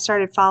 I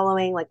started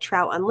following like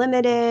Trout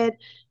Unlimited.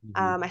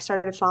 Mhm. I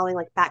started following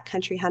like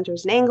backcountry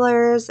hunters and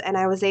anglers, and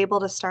I was able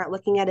to start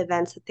looking at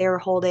events that they were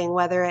holding,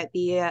 whether it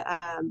be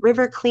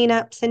river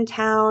cleanups in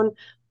town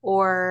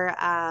or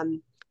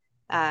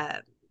uh,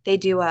 they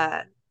do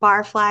a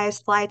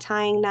fly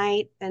tying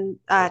night and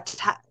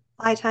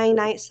fly tying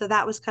night. So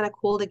that was kind of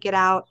cool to get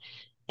out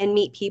and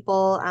meet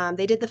people.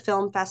 They did the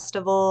film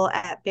festival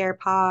at Bear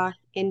Paw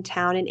in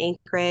town in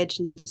Anchorage.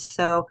 And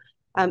so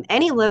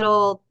any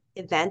little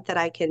event that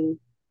I can,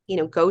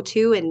 go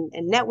to and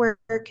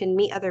network and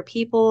meet other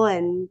people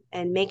and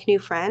make new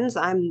friends,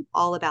 I'm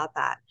all about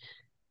that.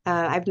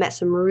 I've met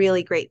some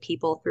really great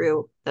people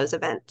through those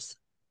events.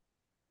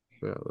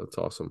 Yeah, that's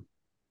awesome.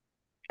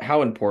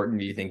 How important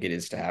do you think it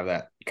is to have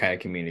that kind of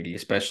community,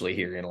 especially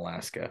here in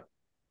Alaska?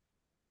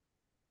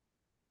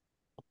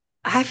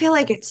 I feel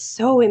like it's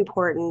so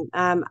important.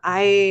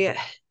 I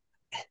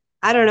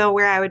don't know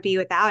where I would be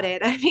without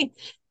it. I mean,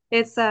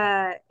 it's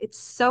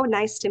so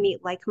nice to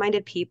meet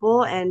like-minded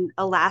people and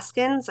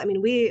Alaskans. I mean,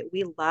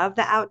 we love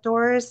the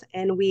outdoors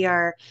and we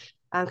are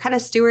kind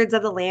of stewards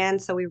of the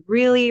land. So we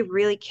really,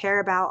 really care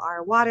about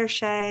our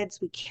watersheds.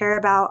 We care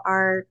about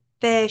our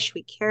fish.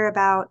 We care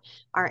about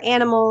our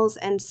animals.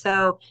 And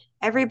so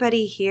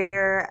everybody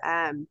here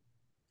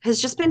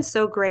has just been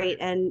so great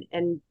and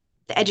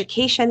the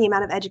education, the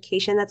amount of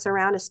education that's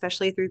around,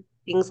 especially through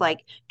things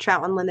like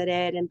Trout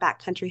Unlimited and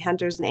backcountry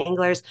hunters and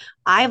anglers.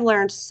 I've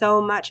learned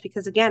so much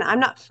because again, I'm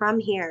not from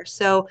here.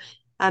 So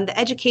the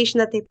education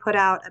that they put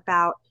out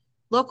about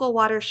local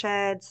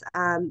watersheds,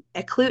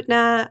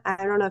 Eklutna,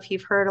 I don't know if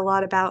you've heard a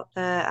lot about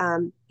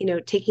the,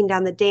 taking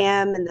down the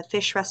dam and the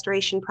fish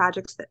restoration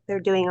projects that they're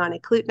doing on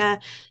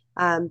Eklutna.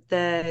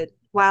 The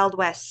Wild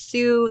West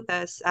Sioux,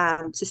 the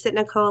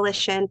Susitna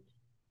Coalition,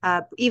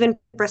 even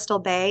Bristol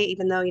Bay,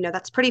 even though,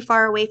 that's pretty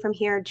far away from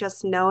here,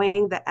 just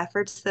knowing the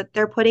efforts that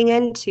they're putting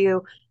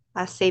into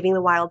saving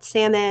the wild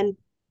salmon.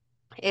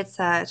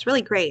 It's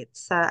really great.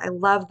 I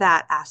love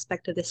that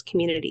aspect of this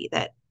community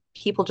that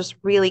people just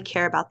really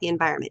care about the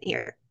environment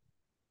here.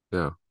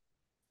 Yeah.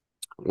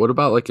 What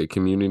about like a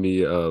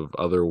community of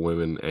other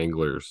women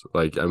anglers?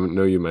 Like I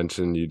know you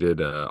mentioned you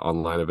did a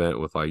online event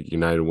with like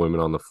United Women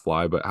on the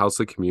Fly, but how's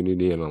the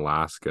community in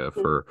Alaska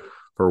for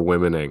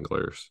women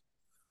anglers?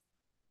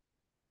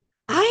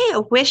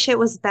 I wish it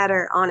was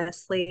better,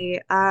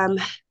 honestly. I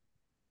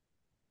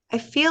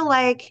feel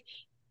like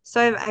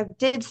I've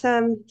did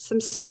some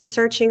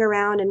searching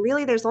around, and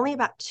really there's only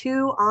about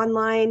two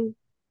online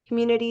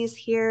communities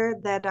here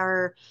that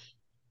are.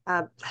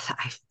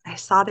 I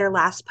saw their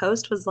last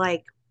post was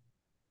like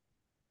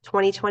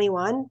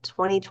 2021,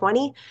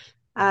 2020.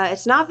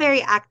 It's not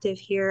very active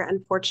here,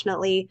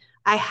 unfortunately.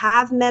 I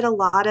have met a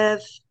lot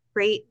of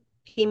great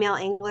female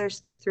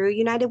anglers through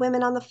United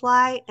Women on the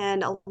Fly,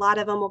 and a lot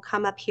of them will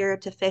come up here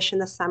to fish in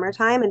the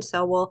summertime. And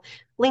so we'll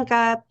link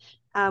up,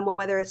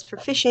 whether it's for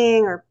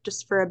fishing or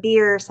just for a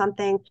beer or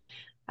something,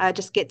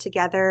 just get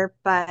together.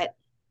 But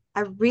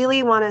I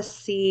really want to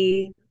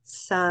see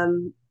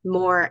some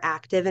more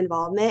active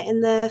involvement in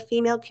the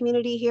female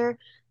community here.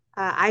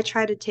 I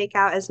try to take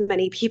out as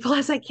many people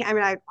as I can. I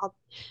mean, I'll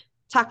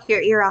talk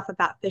your ear off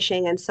about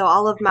fishing. And so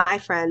all of my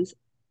friends,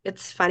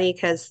 it's funny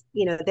because,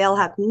 they'll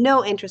have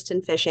no interest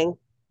in fishing.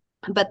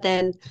 But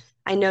then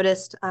I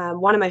noticed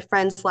one of my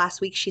friends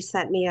last week, she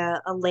sent me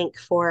a link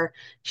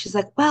she's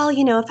like, well,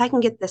 if I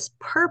can get this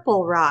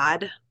purple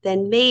rod,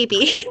 then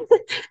maybe,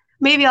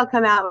 maybe I'll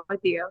come out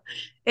with you.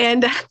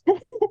 And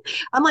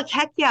I'm like,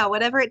 heck yeah,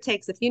 whatever it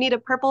takes. If you need a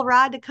purple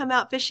rod to come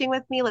out fishing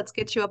with me, let's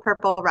get you a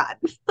purple rod.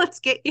 let's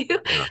get you,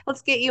 Yeah.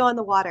 let's get you on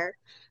the water.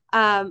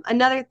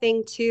 Another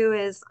thing too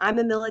is I'm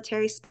a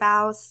military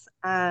spouse.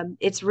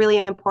 It's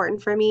really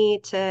important for me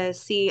to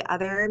see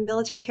other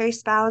military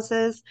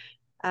spouses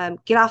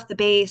get off the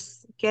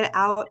base, get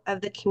out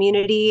of the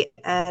community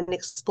and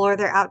explore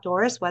their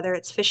outdoors, whether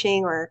it's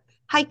fishing or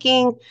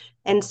hiking.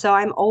 And so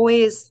I'm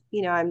always,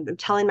 I'm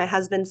telling my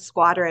husband's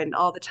squadron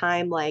all the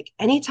time, like,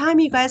 anytime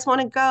you guys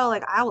want to go,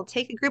 like, I will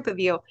take a group of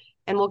you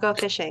and we'll go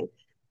fishing.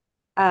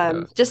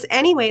 Yeah. Just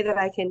any way that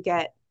I can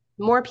get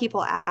more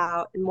people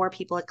out and more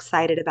people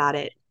excited about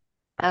it.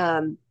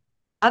 Um,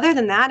 Other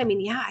than that, I mean,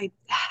 yeah,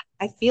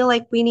 I feel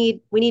like we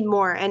need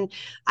more. And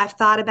I've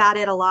thought about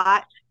it a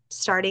lot,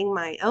 starting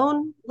my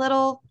own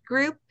little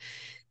group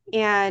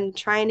and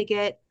trying to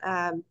get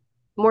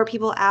more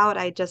people out.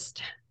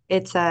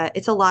 It's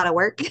a lot of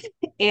work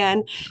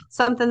and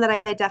something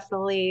that I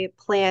definitely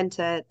plan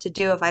to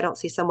do if I don't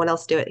see someone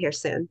else do it here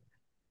soon.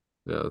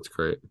 Yeah, that's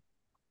great.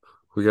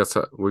 We got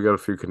a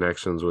few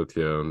connections with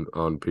you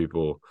on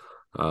people.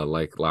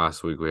 Like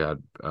last week we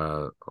had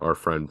our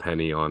friend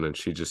Penny on, and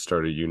she just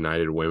started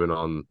United Women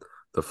on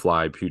the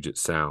Fly Puget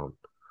Sound.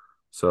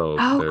 So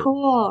Oh, they're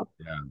cool.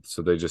 Yeah,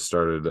 so they just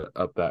started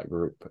up that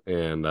group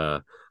and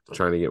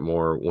trying to get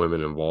more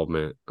women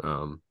involvement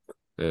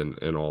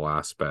in all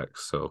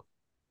aspects. So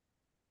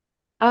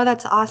Oh,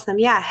 that's awesome.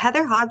 Yeah,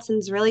 Heather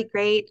Hodson's really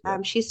great.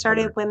 yeah, She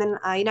started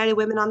Heather. United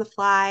Women on the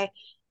Fly.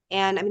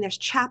 And I mean, there's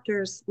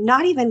chapters,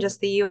 not even just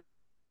the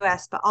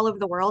US, but all over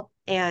the world.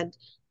 And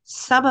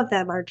some of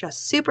them are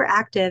just super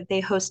active. They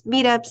host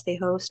meetups, they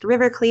host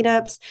river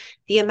cleanups.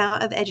 The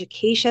amount of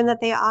education that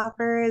they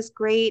offer is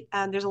great.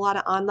 There's a lot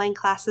of online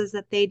classes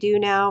that they do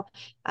now,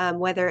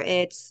 whether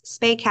it's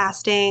spay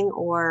casting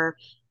or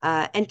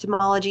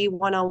entomology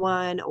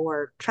 101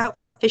 or trout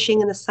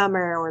fishing in the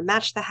summer or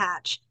match the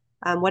hatch,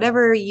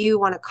 whatever you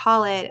want to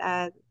call it.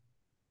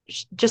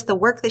 Just the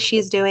work that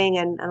she's doing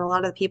and a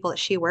lot of the people that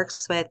she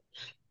works with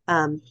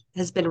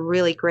has been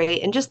really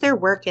great. And just their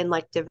work in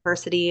like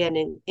diversity and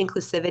in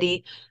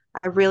inclusivity,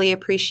 I really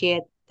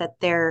appreciate that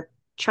they're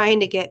trying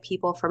to get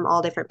people from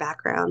all different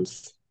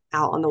backgrounds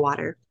out on the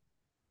water.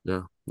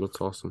 Yeah, that's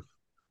awesome.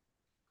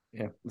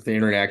 Yeah, with the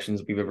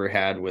interactions we've ever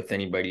had with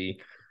anybody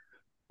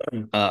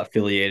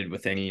affiliated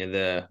with any of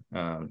the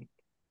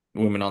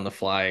Women on the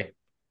Fly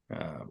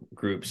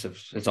groups,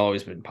 it's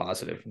always been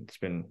positive.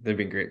 They've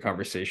been great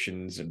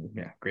conversations and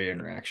yeah, great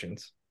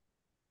interactions.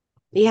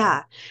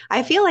 Yeah,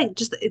 I feel like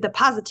just the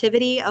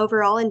positivity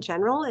overall in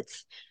general.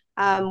 It's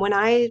when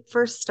I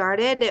first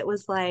started, it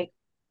was like,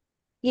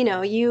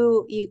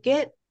 you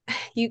get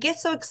you get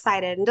so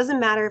excited. And it doesn't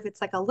matter if it's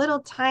like a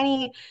little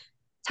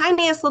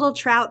tiniest little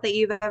trout that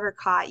you've ever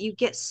caught. You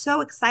get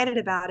so excited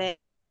about it.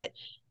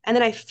 And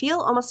then I feel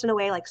almost in a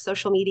way like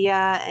social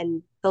media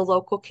and the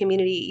local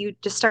community, you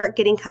just start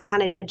getting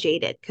kind of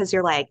jaded because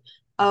you're like,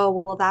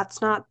 oh, well,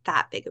 that's not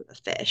that big of a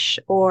fish.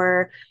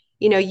 Or,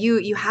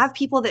 you have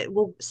people that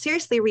will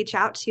seriously reach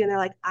out to you and they're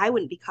like, I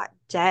wouldn't be caught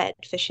dead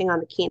fishing on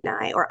the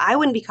Kenai, or I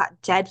wouldn't be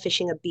caught dead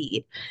fishing a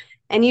bead.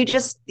 And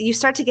you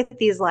start to get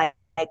these like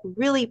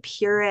really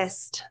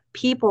purist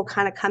people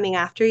kind of coming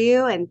after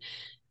you. And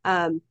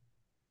um,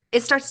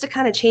 it starts to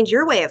kind of change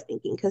your way of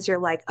thinking because you're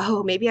like,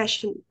 oh, maybe I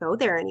shouldn't go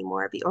there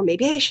anymore, or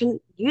maybe I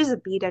shouldn't use a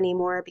bead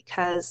anymore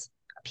because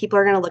people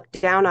are going to look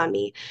down on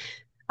me.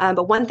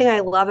 But one thing I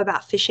love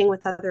about fishing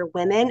with other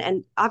women,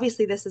 and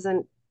obviously this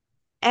isn't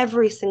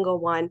every single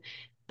one,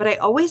 but I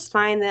always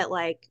find that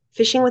like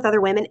fishing with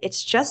other women,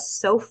 it's just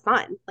so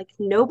fun. Like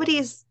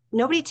nobody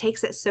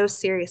takes it so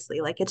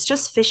seriously. Like it's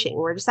just fishing.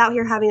 We're just out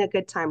here having a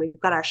good time. We've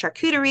got our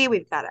charcuterie,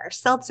 we've got our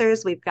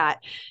seltzers, we've got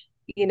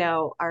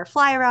our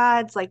fly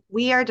rods. Like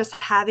we are just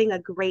having a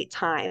great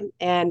time.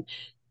 And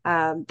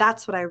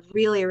that's what I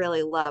really,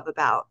 really love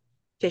about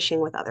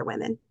fishing with other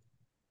women.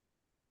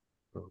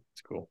 Oh,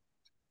 that's cool.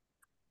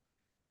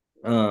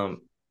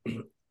 Um,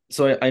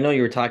 so I know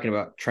you were talking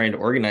about trying to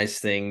organize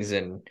things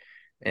and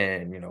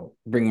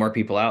bring more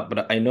people out,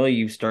 but I know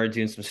you've started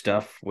doing some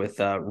stuff with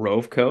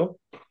Roveco.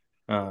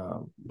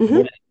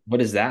 Mhm. What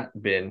has that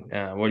been?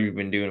 What have you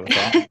been doing with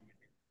that?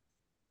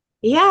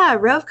 Yeah,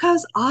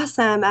 Roveco's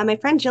awesome. My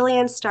friend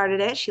Jillian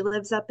started it. She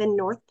lives up in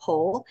North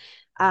Pole.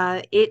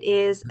 It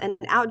is an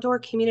outdoor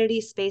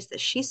community space that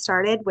she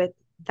started with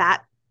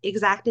that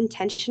exact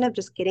intention of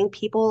just getting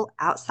people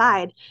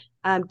outside,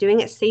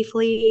 doing it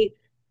safely,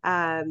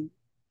 um,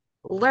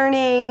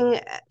 learning.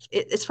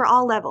 It's for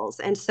all levels.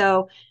 And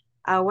so,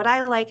 what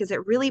I like is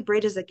it really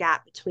bridges a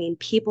gap between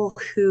people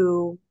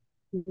who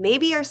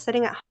maybe are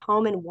sitting at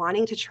home and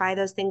wanting to try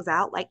those things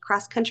out, like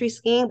cross country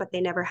skiing, but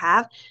they never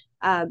have,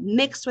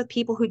 mixed with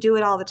people who do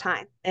it all the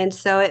time. And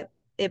so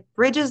it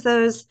bridges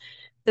those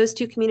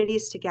two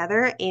communities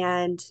together,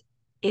 and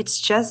it's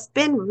just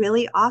been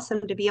really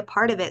awesome to be a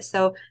part of it.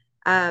 So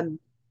um,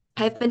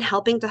 I've been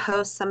helping to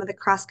host some of the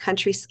cross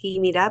country ski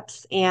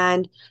meetups,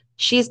 and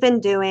she's been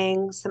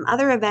doing some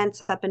other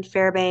events up in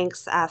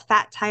Fairbanks,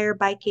 fat tire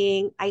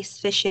biking, ice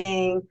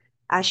fishing.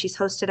 She's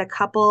hosted a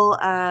couple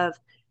of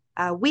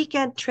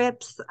weekend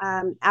trips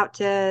out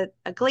to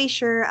a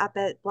glacier up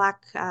at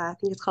I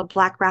think it's called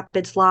Black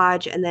Rapids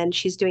Lodge. And then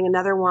she's doing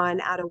another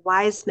one out of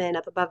Wiseman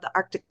up above the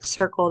Arctic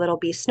Circle that'll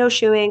be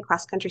snowshoeing,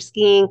 cross country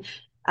skiing,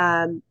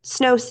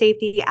 snow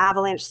safety,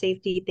 avalanche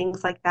safety,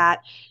 things like that.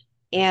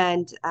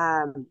 And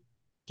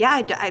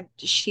yeah,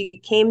 she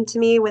came to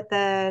me with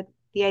the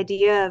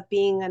idea of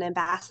being an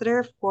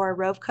ambassador for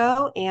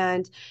Roveco,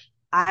 and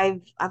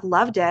I've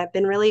loved it. I've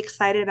been really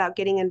excited about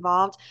getting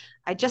involved.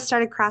 I just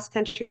started cross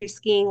country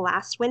skiing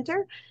last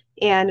winter,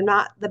 and I'm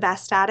not the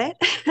best at it.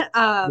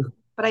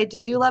 But I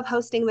do love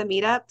hosting the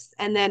meetups.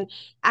 And then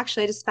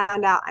actually, I just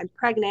found out I'm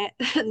pregnant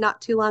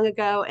not too long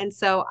ago, and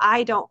so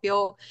I don't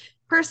feel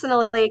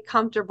personally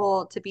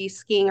comfortable to be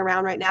skiing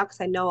around right now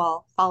because I know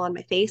I'll fall on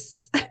my face.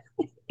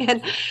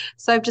 And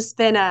so I've just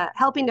been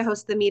helping to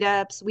host the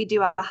meetups. We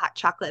do a hot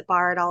chocolate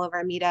bar at all of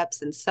our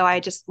meetups. And so I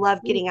just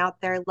love getting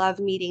out there, love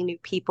meeting new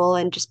people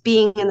and just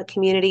being in the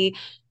community.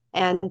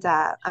 And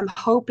I'm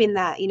hoping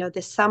that,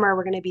 this summer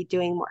we're going to be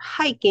doing more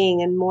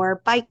hiking and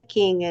more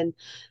biking and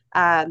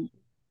um,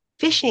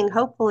 fishing.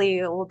 Hopefully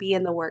it will be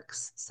in the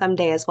works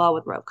someday as well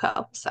with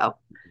Roco. So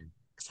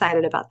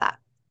excited about that.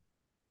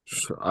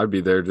 I'd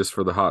be there just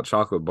for the hot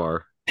chocolate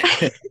bar.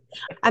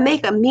 I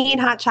make a mean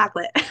hot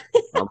chocolate.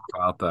 I'm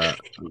about that.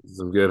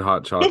 Some good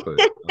hot chocolate.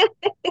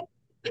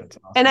 That's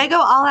awesome. And I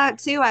go all out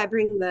too. I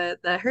bring the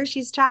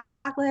Hershey's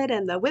chocolate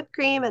and the whipped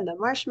cream and the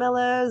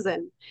marshmallows,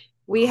 and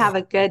we have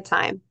a good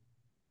time.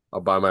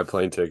 I'll buy my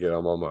plane ticket.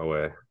 I'm on my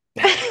way.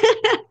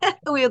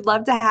 We would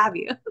love to have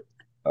you.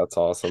 That's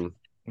awesome.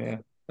 Yeah,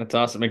 that's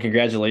awesome. And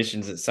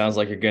congratulations. It sounds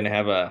like you're going to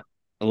have a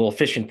little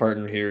fishing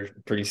partner here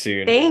pretty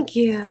soon. Thank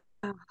you.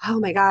 Oh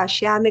my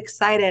gosh. Yeah, I'm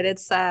excited.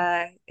 It's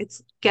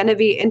gonna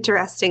be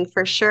interesting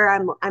for sure.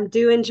 I'm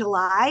due in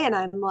July and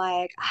I'm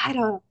like, I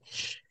don't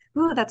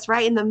ooh, that's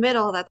right in the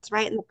middle. That's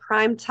right in the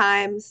prime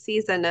time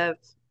season of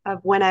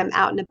when I'm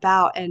out and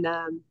about. And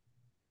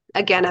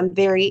again, I'm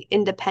very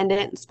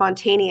independent and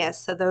spontaneous.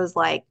 So those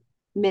like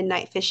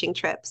midnight fishing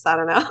trips, I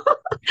don't know.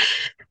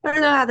 I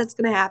don't know how that's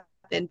gonna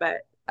happen,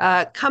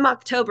 but come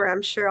October,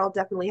 I'm sure I'll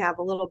definitely have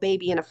a little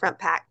baby in a front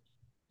pack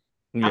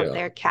out Yeah.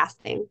 there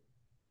casting.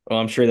 Well,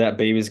 I'm sure that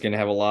baby's going to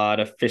have a lot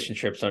of fishing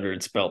trips under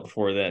its belt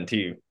before then,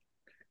 too.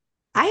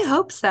 I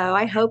hope so.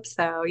 I hope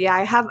so. Yeah,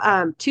 I have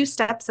two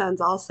stepsons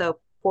also,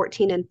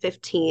 14 and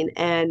 15,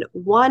 and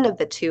one of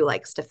the two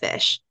likes to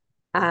fish.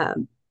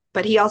 Um,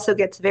 but he also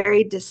gets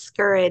very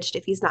discouraged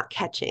if he's not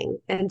catching.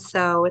 And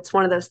so it's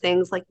one of those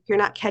things like if you're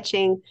not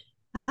catching,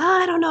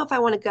 "Oh, I don't know if I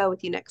want to go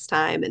with you next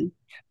time." And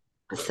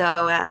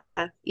so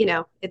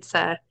it's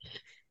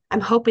I'm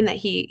hoping that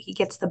he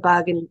gets the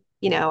bug and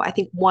I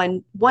think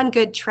one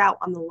good trout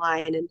on the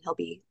line and he'll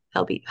be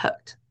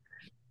hooked.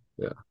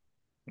 Yeah.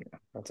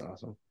 That's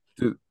awesome.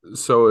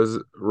 So is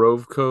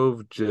Rove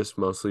Cove just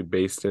mostly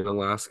based in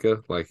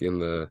Alaska, like in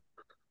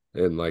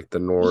like the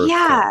North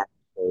Yeah.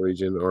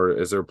 region, or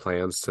is there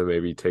plans to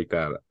maybe take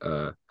that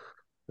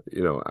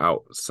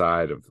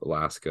outside of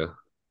Alaska?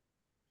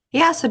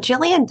 Yeah, so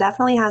Jillian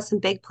definitely has some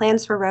big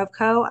plans for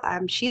Roveco.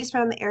 She's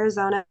from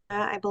Arizona,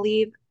 I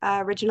believe,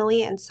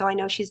 originally, and so I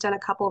know she's done a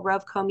couple of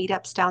Roveco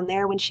meetups down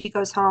there when she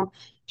goes home.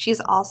 She's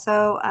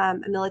also a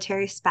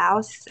military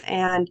spouse,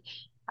 and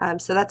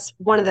so that's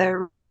one of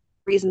the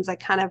reasons I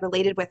kind of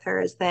related with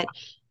her is that,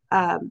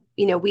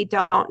 we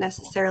don't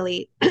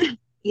necessarily,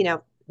 we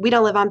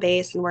don't live on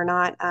base, and we're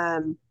not,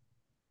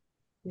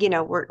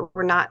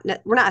 we're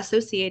not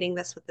associating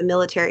this with the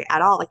military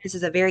at all. Like, this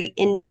is a very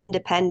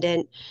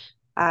independent,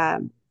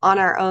 on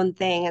our own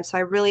thing. And so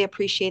I really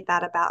appreciate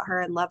that about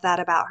her and love that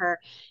about her.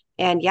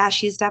 And yeah,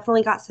 she's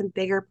definitely got some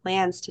bigger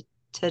plans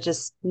to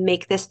just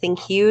make this thing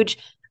huge.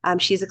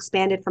 She's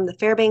expanded from the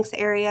Fairbanks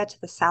area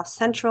to the South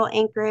Central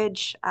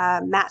Anchorage,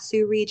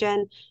 Matsu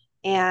region.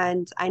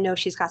 And I know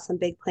she's got some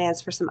big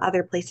plans for some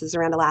other places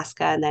around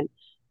Alaska. And then,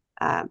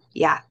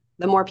 yeah,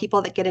 the more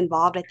people that get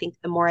involved, I think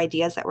the more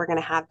ideas that we're going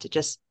to have to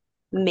just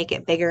make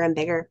it bigger and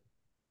bigger.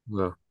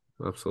 No,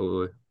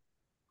 absolutely.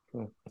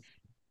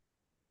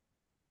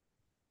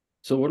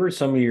 So what are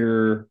some of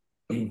your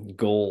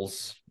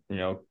goals,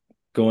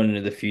 going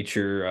into the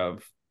future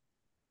of,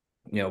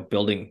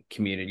 building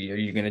community? Are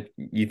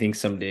you think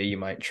someday you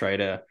might try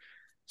to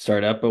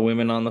start up a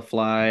Women on the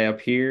Fly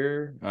up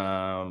here?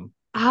 Oh,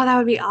 that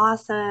would be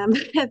awesome.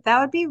 That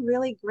would be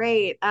really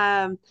great.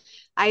 I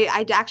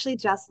actually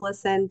just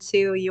listened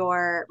to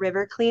your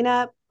river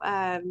cleanup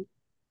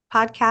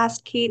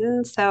podcast,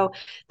 Keaton. So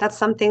that's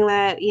something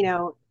that,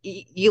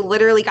 you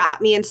literally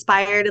got me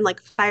inspired and like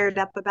fired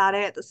up about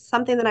it. It's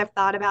something that I've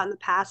thought about in the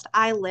past.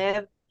 I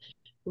live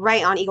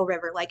right on Eagle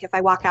River. Like, if I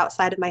walk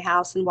outside of my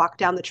house and walk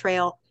down the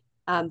trail,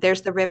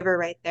 there's the river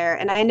right there.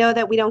 And I know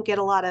that we don't get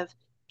a lot of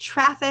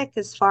traffic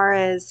as far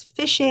as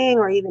fishing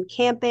or even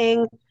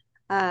camping.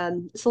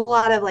 It's a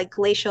lot of like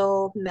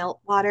glacial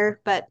meltwater,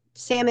 but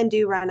salmon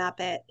do run up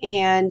it,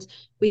 and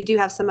we do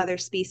have some other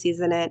species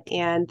in it.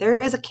 And there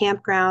is a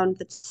campground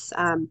that's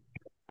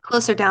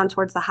closer down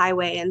towards the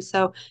highway, and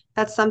so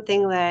that's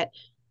something that,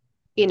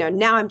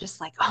 now I'm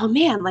just like, oh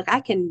man, like I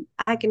can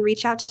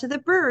reach out to the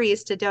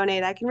breweries to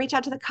donate. I can reach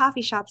out to the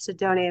coffee shops to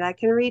donate. I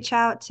can reach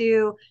out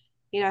to,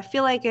 I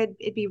feel like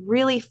it'd be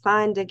really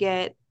fun to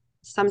get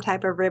some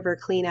type of river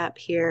cleanup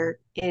here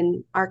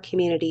in our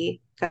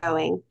community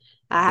going.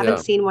 I haven't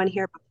Yeah. seen one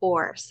here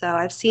before. So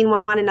I've seen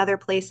one in other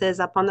places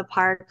up on the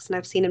parks, and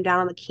I've seen them down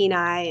on the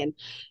Kenai. And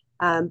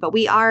but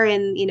we are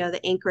in,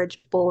 the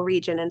Anchorage Bowl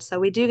region, and so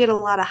we do get a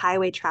lot of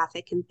highway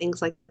traffic and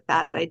things like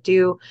that.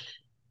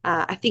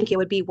 I think it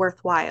would be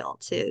worthwhile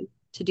to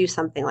do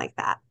something like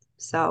that.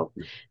 So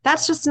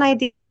that's just an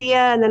idea.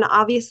 And then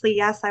obviously,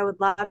 yes, I would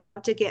love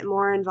to get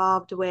more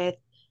involved with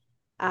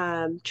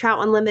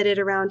Trout Unlimited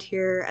around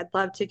here. I'd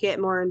love to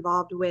get more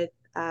involved with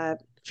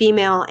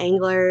female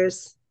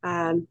anglers.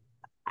 I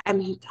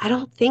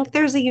don't think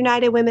there's a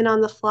United Women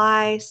on the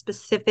Fly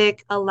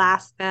specific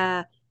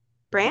Alaska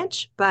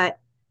branch, but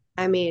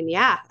I mean,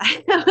 yeah,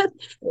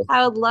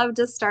 I would love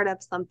to start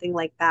up something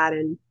like that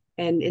and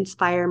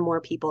inspire more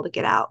people to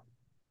get out.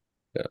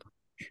 Yeah.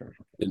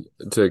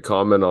 To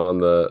comment on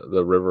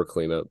the river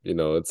cleanup,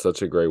 it's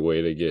such a great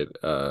way to get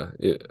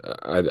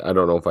I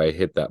don't know if I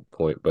hit that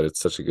point, but it's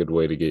such a good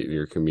way to get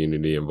your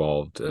community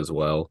involved as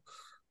well,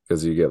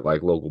 because you get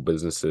like local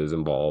businesses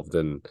involved,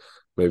 and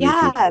maybe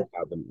people Yeah.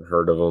 haven't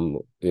heard of them,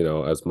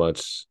 as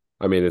much.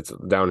 I mean, it's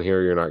down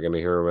here, you're not going to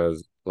hear them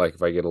as, like,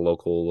 if I get a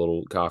local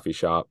little coffee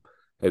shop,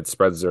 it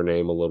spreads their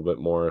name a little bit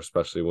more,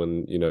 especially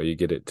when, you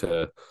get it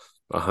to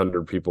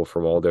 100 people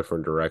from all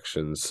different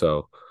directions.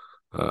 So,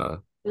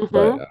 but Hmm.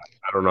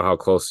 I don't know how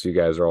close you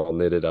guys are all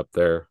knitted up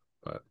there,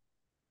 but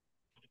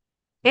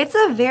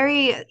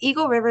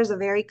Eagle River is a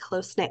very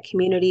close-knit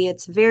community.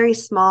 It's very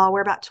small.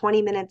 We're about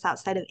 20 minutes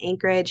outside of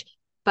Anchorage,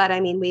 but I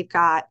mean, we've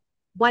got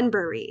one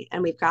brewery,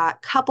 and we've got a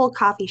couple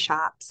coffee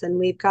shops, and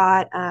we've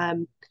got,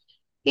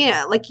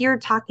 like you're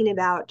talking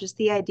about, just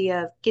the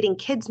idea of getting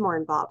kids more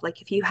involved.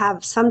 Like, if you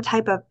have some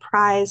type of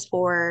prize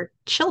for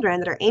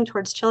children that are aimed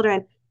towards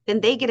children, then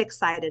they get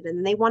excited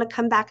and they want to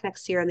come back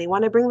next year, and they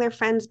want to bring their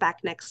friends back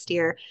next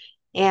year.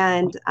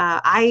 And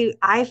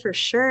I for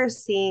sure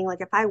seeing,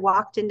 like, if I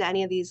walked into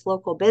any of these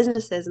local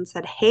businesses and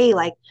said, hey,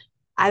 like,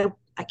 I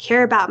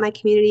care about my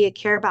community, I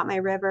care about my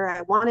river,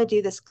 I want to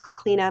do this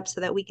cleanup so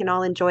that we can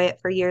all enjoy it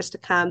for years to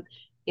come.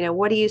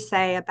 What do you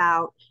say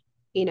about,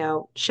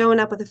 showing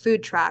up with a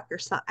food truck or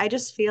something? I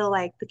just feel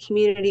like the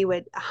community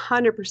would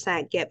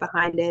 100% get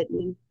behind it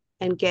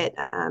and get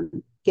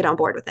on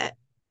board with it.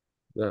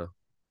 yeah,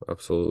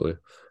 absolutely.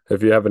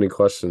 If you have any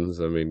questions,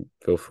 I mean,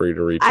 feel free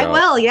to reach I out.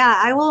 will, yeah,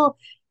 I will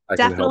I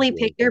can help definitely you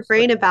pick with your those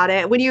things. brain about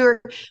it. When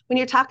you're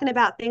talking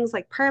about things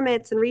like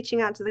permits and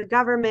reaching out to the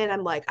government,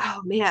 I'm like,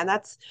 oh man,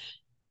 that's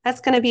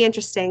going to be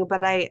interesting.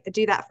 But I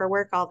do that for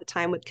work all the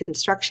time with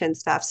construction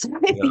stuff, so I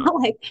Yeah,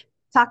 feel like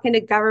talking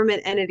to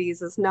government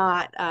entities is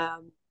not,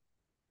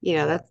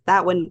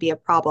 that wouldn't be a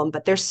problem.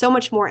 But there's so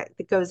much more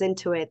that goes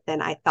into it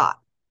than I thought.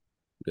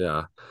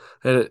 yeah,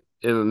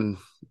 and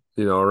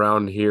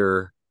around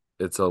here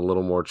it's a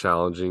little more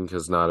challenging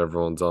because not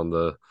everyone's on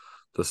the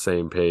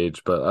same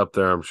page. But up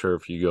there, I'm sure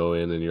if you go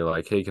in and you're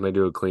like, "Hey, can I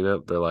do a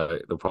cleanup?" They'll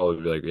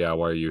probably be like, "Yeah,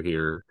 why are you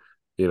here?"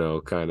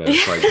 Kind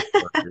of like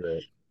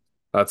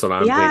that's what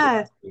I'm thinking.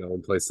 Yeah.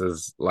 In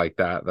places like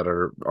that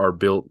are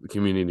built,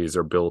 communities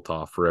are built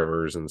off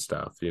rivers and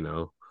stuff.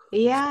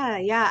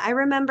 Yeah. I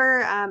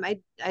remember I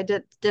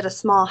did a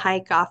small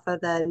hike off of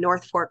the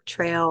North Fork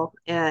Trail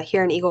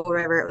here in Eagle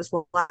River. It was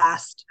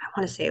last, I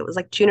want to say it was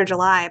like June or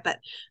July, but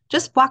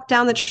just walked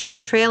down the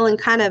trail and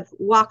kind of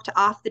walked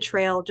off the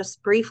trail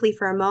just briefly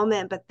for a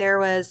moment. But there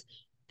was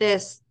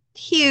this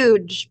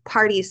huge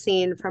party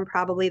scene from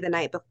probably the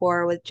night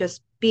before with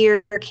just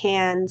beer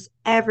cans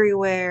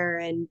everywhere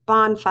and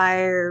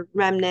bonfire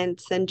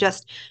remnants and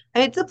just, I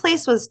mean, the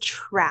place was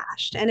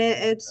trashed and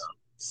it's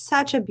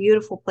such a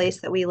beautiful place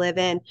that we live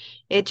in.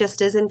 It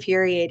just is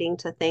infuriating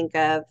to think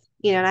of,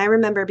 and I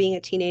remember being a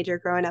teenager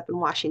growing up in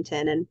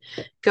Washington and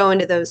going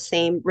to those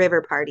same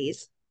river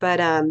parties.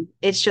 But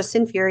it's just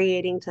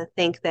infuriating to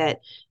think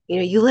that,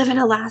 you live in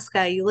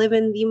Alaska, you live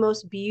in the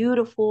most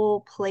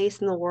beautiful place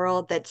in the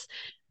world that's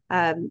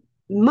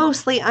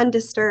mostly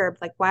undisturbed.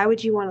 Like, why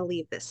would you want to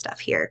leave this stuff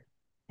here?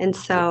 And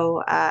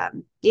so,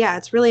 yeah,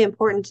 it's really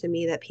important to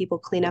me that people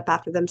clean up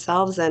after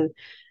themselves. And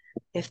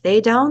if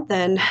they don't,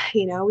 then,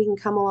 we can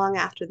come along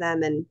after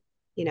them and,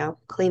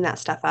 clean that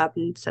stuff up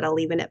instead of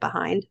leaving it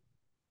behind.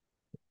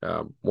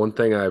 One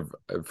thing I've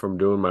from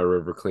doing my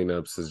river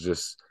cleanups is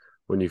just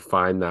when you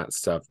find that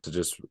stuff to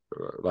just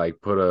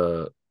like put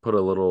a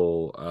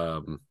little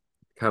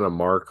kind of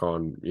mark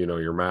on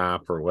your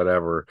map or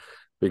whatever,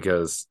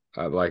 because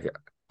like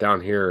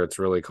down here it's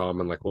really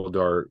common. Like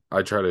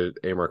I try to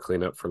aim our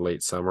cleanup for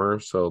late summer,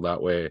 so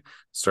that way it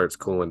starts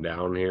cooling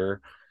down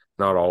here.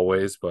 Not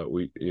always, but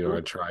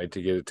I tried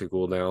to get it to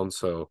cool down.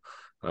 So,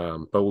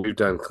 but we've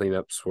done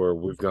cleanups where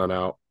we've gone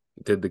out,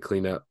 did the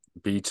cleanup.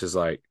 Beach is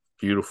like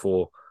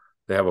beautiful.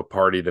 They have a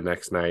party the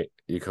next night.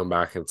 You come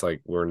back and it's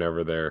like we're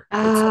never there.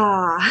 It's like,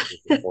 Ah,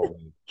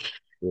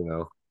 you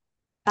know,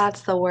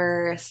 that's the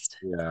worst.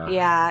 yeah,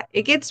 Yeah,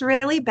 it gets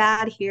really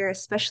bad here,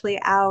 especially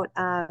out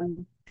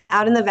in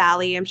the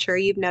valley. I'm sure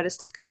you've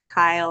noticed,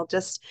 Kyle,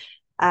 just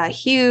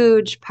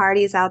huge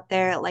parties out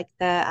there, like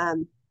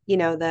the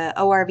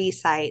ORV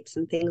sites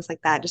and things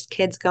like that. Just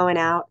kids going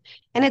out,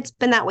 and it's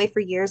been that way for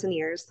years and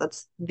years.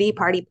 That's the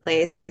party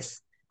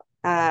place.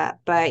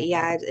 But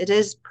yeah, it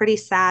is pretty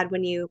sad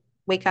when you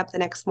wake up the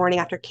next morning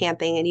after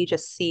camping and you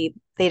just see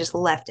they just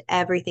left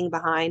everything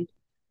behind.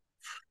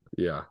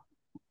 yeah.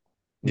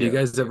 Do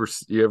Yeah.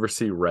 you ever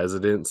see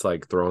residents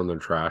like throwing their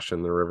trash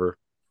in the river?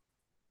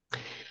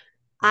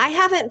 I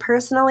haven't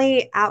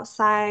personally I'd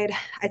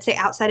say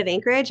outside of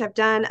Anchorage.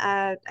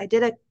 I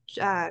did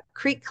a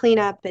creek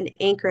cleanup in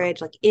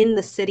Anchorage, like in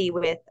the city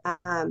with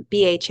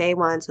BHA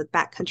ones with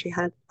backcountry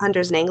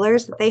hunters and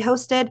anglers that they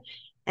hosted.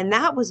 And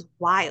that was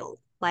wild.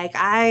 Like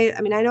I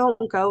mean, I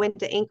don't go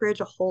into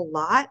Anchorage a whole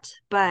lot,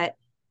 but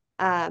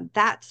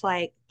that's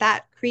like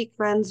that creek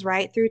runs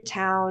right through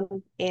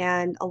town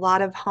and a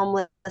lot of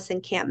homeless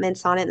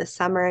encampments on it in the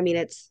summer. I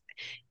mean,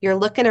 you're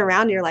looking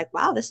around and you're like,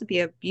 wow, this would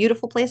be a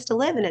beautiful place to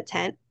live in a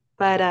tent.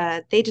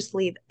 But they just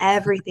leave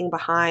everything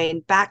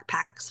behind,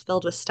 backpacks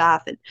filled with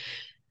stuff and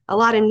a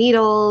lot of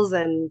needles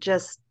and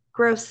just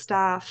gross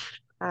stuff.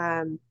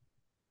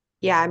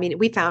 Yeah, I mean,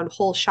 we found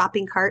whole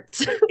shopping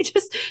carts.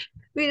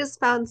 We just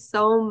found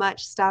so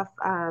much stuff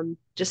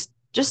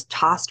just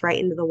tossed right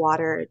into the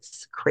water.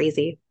 It's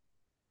crazy.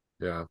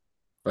 Yeah.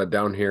 But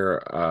down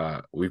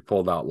here, we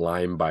pulled out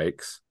lime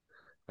bikes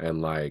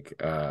and we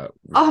Oh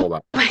pulled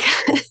out my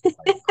God.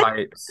 like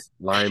pipes,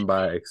 lime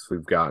bikes.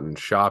 We've gotten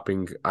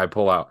shopping. I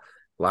pull out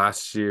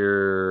last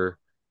year.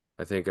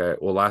 Last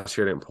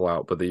year I didn't pull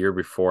out, but the year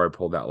before I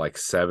pulled out like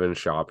 7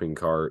 shopping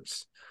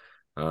carts.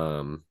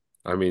 I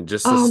mean,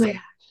 just the Oh my stuff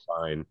God.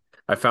 fine.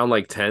 I found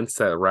like tents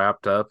that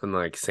wrapped up and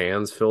like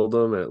sands filled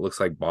them and it looks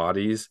like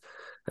bodies.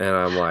 And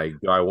I'm like,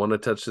 do I want to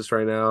touch this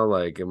right now?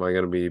 Like, am I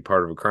going to be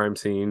part of a crime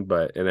scene?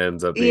 But it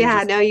ends up being Yeah,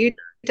 just, no, you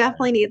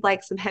definitely need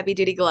like some heavy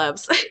duty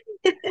gloves.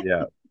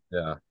 yeah,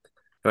 yeah.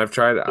 And I've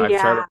tried to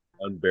Yeah.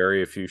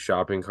 unbury a few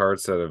shopping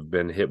carts that have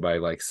been hit by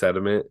like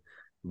sediment,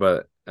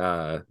 but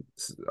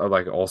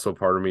like also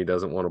part of me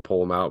doesn't want to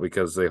pull them out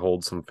because they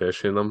hold some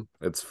fish in them.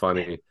 It's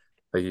funny.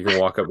 Like you can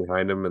walk up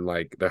behind them and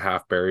like the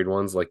half buried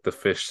ones, like the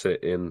fish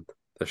sit in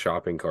the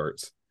shopping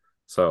carts.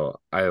 So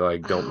I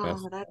like don't mess,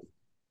 Oh, that's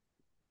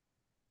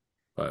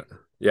but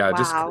yeah,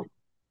 just wow.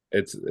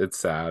 it's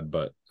sad,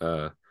 but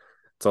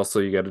it's also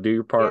you got to do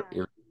your Yeah. part,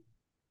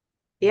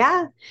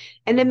 Yeah.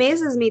 And it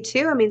amazes me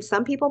too. I mean,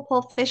 some people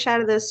pull fish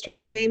out of those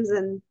streams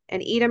and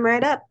eat them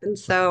right up. And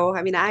so,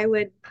 I mean, I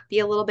would be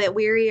a little bit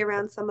weary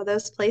around some of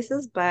those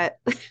places, but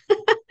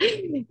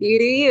you do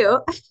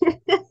you.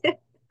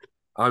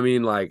 I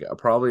mean, like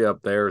probably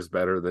up there is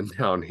better than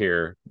down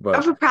here,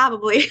 but Oh,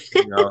 probably.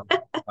 you know,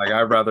 like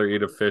I'd rather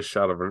eat a fish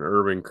out of an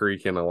urban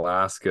creek in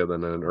Alaska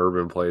than an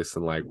urban place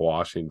in like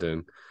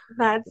Washington.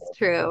 That's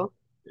true.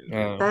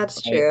 Um,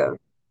 That's I true.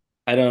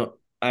 I don't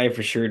I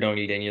for sure don't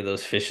eat any of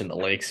those fish in the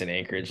lakes in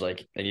Anchorage,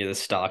 like any of the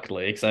stocked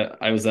lakes.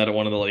 I was at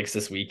one of the lakes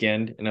this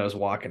weekend and I was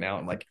walking out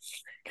and like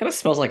kind of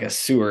smells like a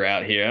sewer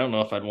out here. I don't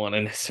know if I'd want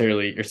to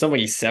necessarily or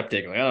somebody's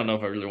septic. Like I don't know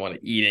if I really want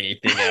to eat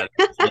anything out of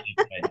this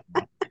lake.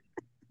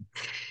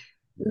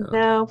 Yeah.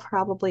 No,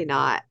 probably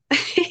not.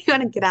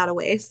 want to get out of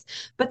waste.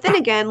 But then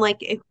again, like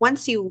if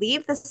once you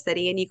leave the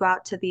city and you go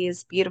out to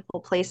these beautiful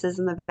places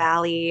in the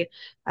valley,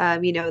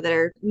 that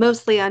are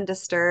mostly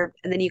undisturbed,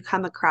 and then you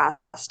come across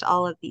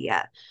all of the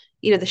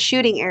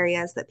shooting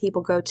areas that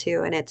people go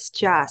to, and it's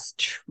just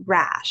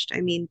trashed.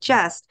 I mean,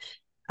 just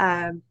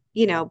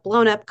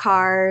blown up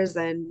cars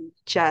and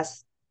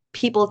just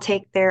people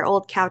take their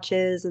old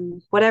couches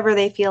and whatever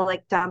they feel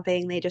like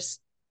dumping, they just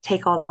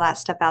take all that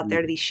stuff out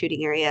there to these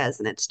shooting areas,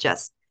 and it's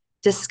just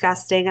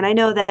disgusting. And I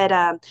know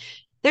that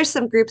there's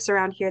some groups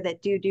around here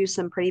that do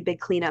some pretty big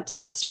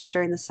cleanups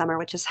during the summer,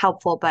 which is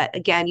helpful. But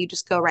again, you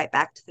just go right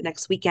back to the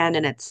next weekend,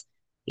 and it's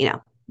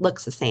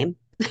looks the same.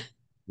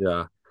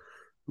 Yeah.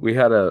 We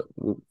had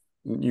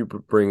you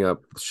bring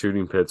up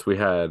shooting pits. We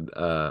had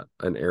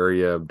an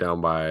area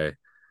down by,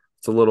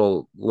 it's a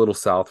little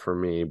south for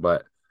me,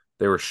 but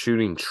they were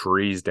shooting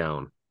trees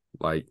down,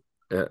 like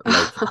you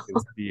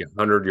can see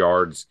 100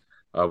 yards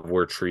of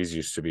where trees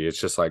used to be. It's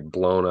just like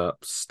blown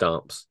up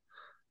stumps,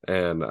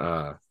 and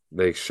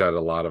they shut a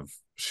lot of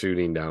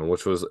shooting down,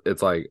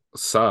 it's like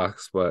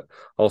sucks, but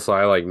also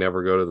I like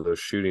never go to those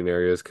shooting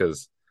areas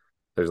because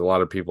there's a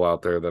lot of people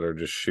out there that are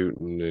just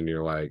shooting, and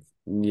you're like,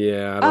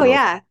 yeah, I Oh don't know.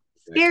 yeah,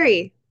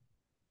 scary.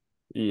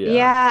 Yeah,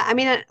 Yeah, I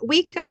mean,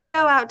 we go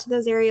out to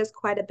those areas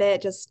quite a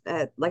bit. Just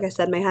like I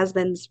said, my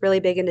husband's really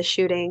big into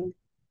shooting,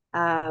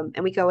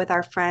 and we go with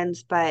our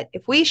friends. But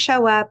if we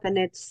show up and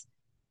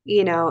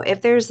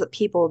if there's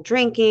people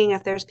drinking,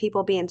 if there's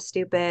people being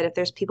stupid, if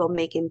there's people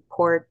making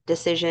poor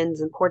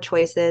decisions and poor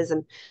choices,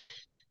 and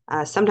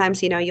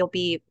sometimes, you'll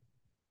be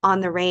on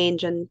the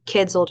range and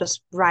kids will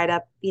just ride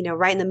up,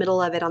 right in the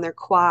middle of it on their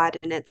quad.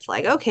 And it's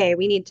like, okay,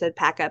 we need to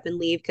pack up and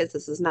leave because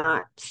this is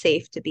not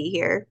safe to be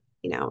here.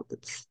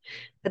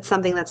 That's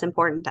something that's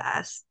important to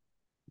us.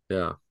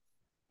 yeah,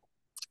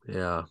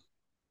 yeah.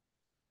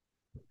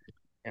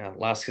 Yeah,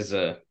 Alaska's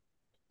a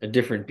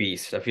different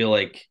beast. I feel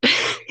like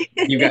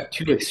you got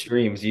two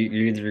extremes. You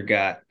either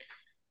got,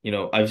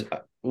 I've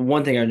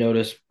one thing I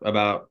noticed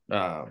about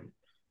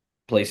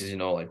places,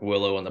 like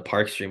Willow and the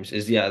park streams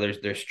is, yeah,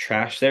 there's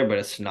trash there, but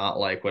it's not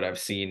like what I've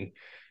seen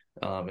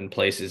in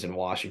places in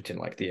Washington,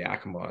 like the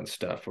Yakima and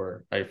stuff,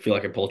 where I feel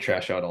like I pull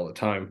trash out all the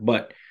time.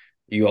 But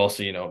you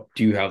also,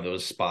 do have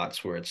those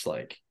spots where it's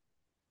like,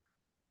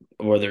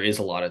 where there is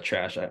a lot of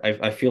trash.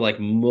 I feel like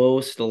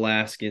most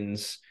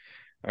Alaskans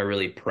are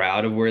really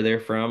proud of where they're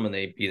from, and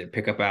they either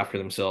pick up after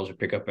themselves or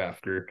pick up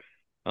after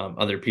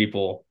other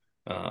people.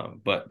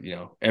 But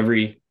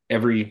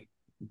every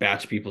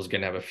batch of people is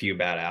going to have a few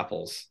bad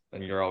apples,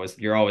 and you're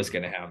always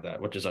going to have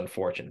that, which is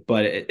unfortunate.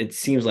 But it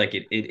seems like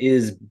it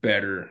is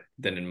better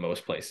than in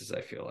most places,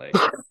 I feel like.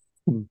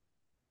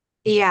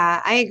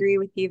 Yeah, I agree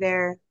with you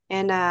there.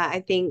 And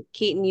I think,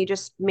 Keaton, you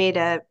just made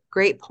a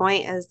great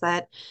point is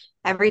that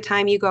every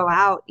time you go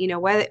out,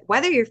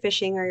 whether you're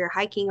fishing or you're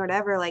hiking or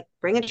whatever, like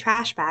bring a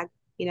trash bag,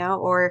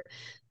 or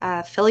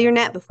fill your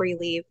net before you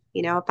leave.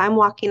 If I'm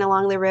walking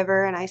along the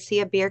river and I see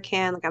a beer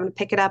can, like I'm going to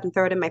pick it up and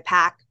throw it in my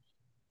pack.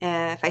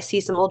 If I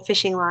see some old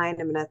fishing line,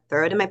 I'm going to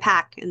throw it in my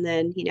pack. And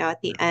then,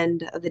 at the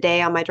end of the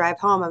day on my drive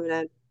home, I'm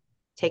going to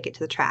take it to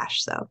the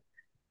trash. So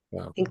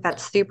Yeah. I think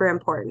that's super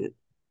important.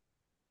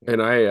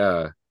 And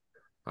I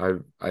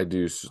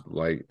do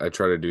like I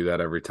try to do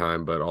that every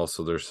time, but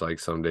also there's like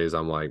some days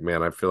I'm like,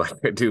 man, I feel like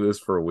I do this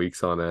for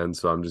weeks on end,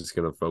 so I'm just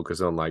gonna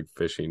focus on like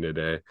fishing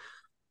today,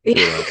 you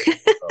know.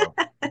 So,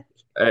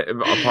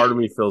 a part of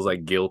me feels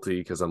like guilty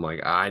because I'm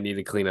like, I need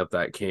to clean up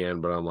that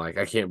can, but I'm like,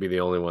 I can't be the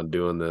only one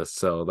doing this,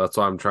 so that's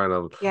why I'm trying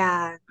to.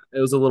 Yeah. It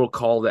was a little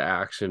call to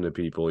action to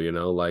people,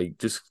 like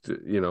just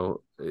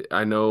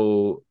I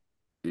know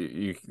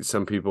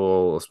some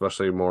people,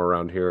 especially more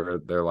around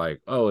here, they're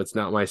like, oh, it's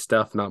not my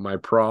stuff, not my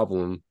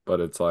problem, but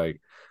it's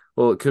like,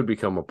 well, it could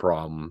become a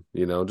problem,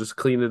 just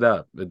clean it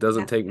up. It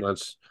doesn't Yeah. take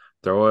much.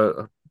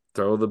 Throw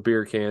the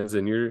beer cans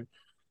in in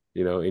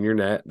your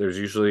net. There's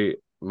usually,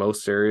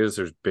 most areas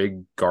there's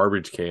big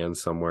garbage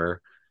cans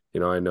somewhere.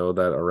 I know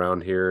that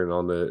around here and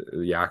on the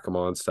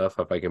Yakima and stuff,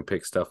 if I can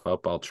pick stuff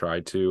up, I'll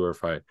try to, or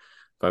if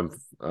I'm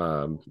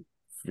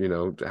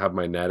have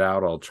my net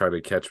out, I'll try to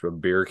catch a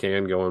beer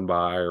can going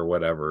by or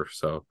whatever.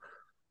 So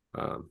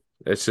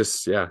it's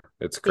just, yeah,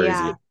 it's crazy.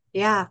 Yeah.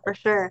 Yeah, for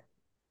sure.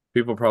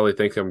 People probably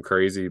think I'm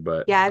crazy,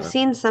 but Yeah, I've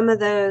seen some of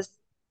those.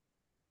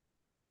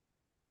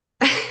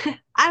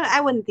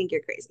 I wouldn't think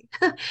you're crazy.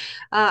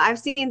 I've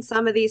seen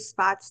some of these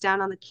spots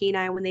down on the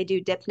Kenai when they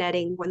do dip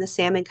netting, when the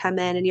salmon come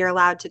in, and you're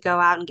allowed to go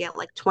out and get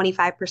like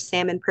 25 per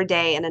salmon per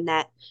day in a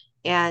net.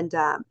 And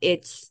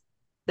it's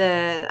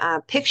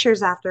the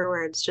pictures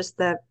afterwards, just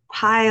the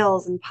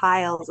piles and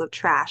piles of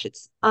trash.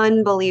 It's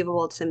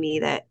unbelievable to me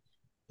that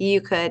you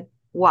could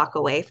walk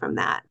away from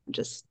that and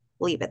just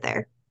leave it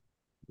there.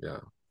 yeah,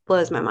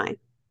 Blows my mind.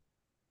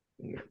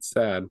 it's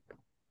sad.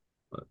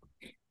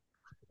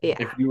 Yeah.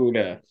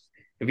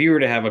 If you were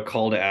to have a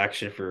call to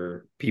action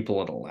for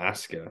people in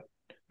Alaska,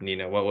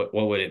 what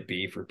would it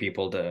be for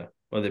people to,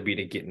 whether it be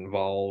to get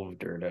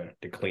involved or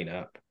to clean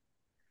up?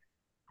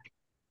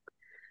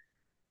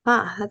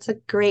 That's a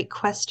great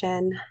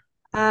question.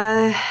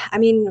 I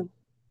mean,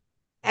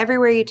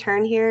 everywhere you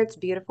turn here, it's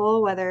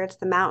beautiful, whether it's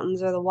the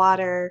mountains or the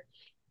water.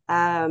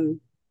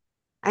 Um,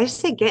 I just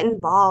say get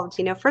involved.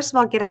 First of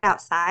all, get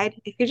outside.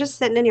 If you're just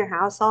sitting in your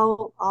house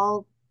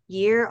all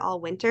year, all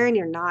winter, and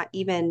you're not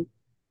even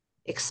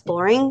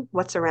exploring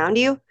what's around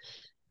you,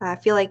 I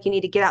feel like you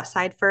need to get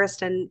outside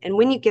first. And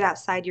when you get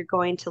outside, you're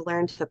going to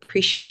learn to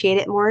appreciate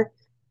it more.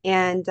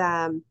 And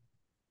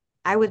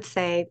I would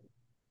say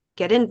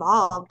get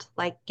involved,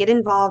 like get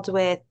involved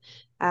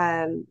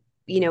um,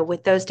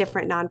 with those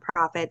different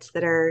nonprofits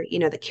that are,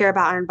 that care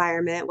about our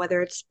environment,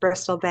 whether it's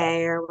Bristol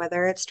Bay or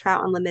whether it's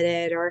Trout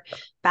Unlimited or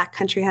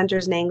Backcountry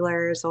Hunters and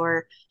Anglers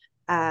or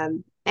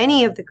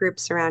any of the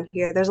groups around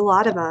here. There's a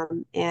lot of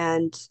them.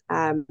 And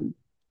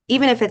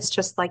even if it's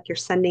just like you're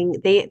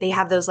sending, they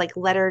have those like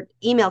letter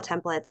email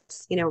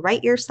templates,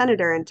 write your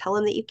senator and tell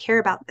them that you care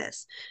about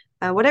this.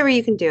 Whatever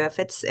you can do.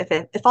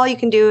 If all you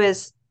can do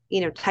is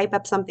type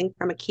up something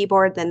from a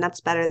keyboard, then that's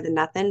better than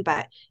nothing.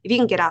 But if you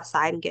can get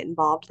outside and get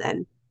involved,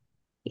 then,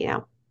 you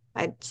know,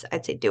 I'd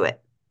say do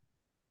it.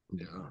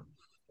 Yeah.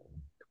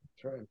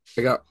 That's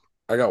right.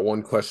 I got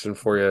one question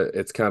for you.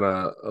 It's kind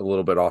of a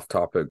little bit off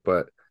topic,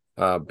 but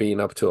being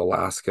up to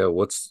Alaska,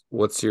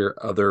 what's your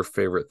other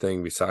favorite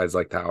thing besides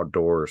like the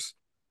outdoors?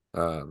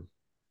 Um,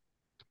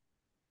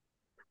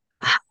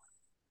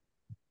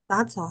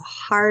 That's a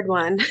hard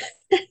one.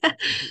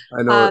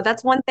 I know.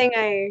 That's one thing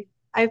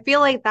I feel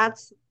like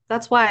that's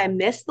why I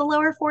miss the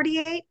lower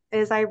 48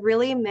 is I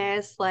really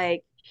miss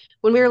like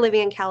when we were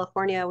living in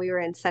California, we were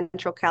in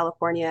Central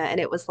California and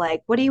it was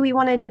like, what do we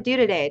want to do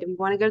today? Do we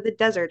want to go to the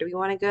desert? Do we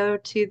want to go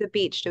to the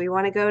beach? Do we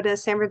want to go to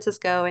San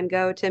Francisco and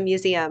go to a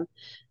museum?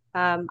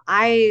 Um,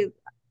 I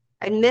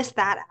I miss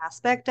that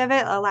aspect of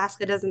it.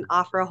 Alaska doesn't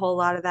offer a whole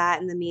lot of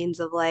that in the means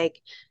of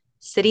like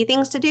city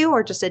things to do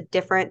or just a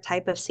different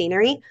type of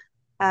scenery.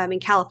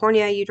 In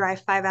California, you drive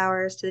 5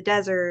 hours to the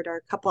desert or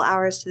a couple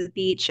hours to the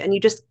beach, and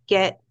you just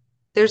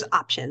there's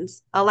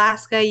options.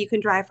 Alaska, you can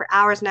drive for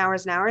hours and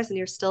hours and hours, and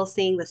you're still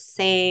seeing the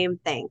same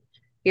thing.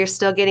 You're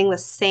still getting the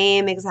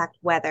same exact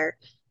weather.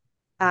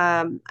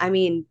 I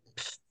mean,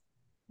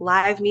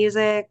 live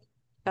music,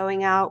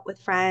 going out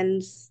with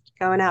friends,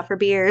 going out for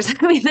beers.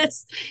 I mean,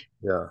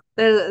 Yeah.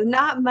 there's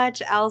not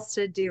much else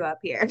to do up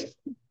here.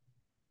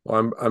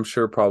 Well, I'm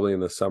sure probably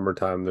in the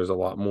summertime there's a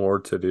lot more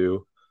to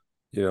do,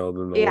 than the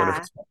winter.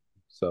 Yeah.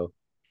 So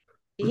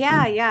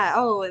Yeah, yeah.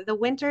 Oh, the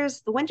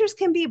winters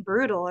can be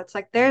brutal. It's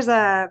like there's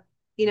a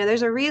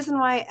reason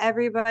why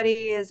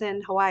everybody is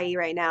in Hawaii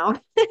right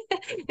now. It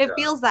yeah.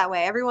 feels that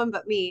way, everyone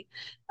but me.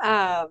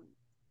 Um,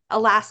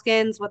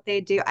 Alaskans, what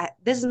they do,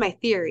 this is my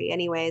theory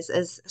anyways,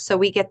 is so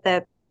we get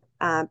the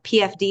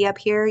PFD up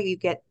here. You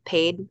get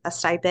paid a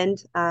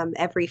stipend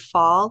every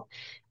fall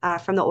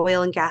from the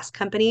oil and gas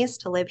companies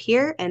to live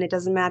here, and it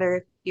doesn't matter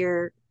if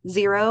you're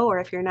zero or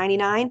if you're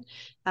 99.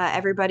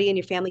 Everybody in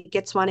your family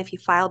gets one if you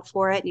filed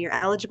for it and you're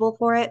eligible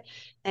for it.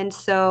 And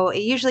so it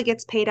usually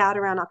gets paid out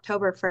around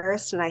October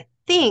 1st. And I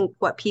think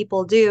what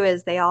people do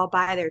is they all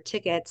buy their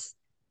tickets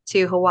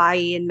to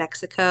Hawaii and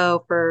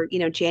Mexico for,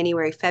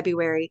 January,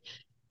 February.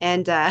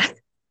 And I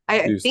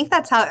Juice. think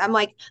that's how I'm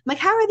like,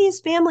 how are these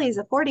families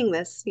affording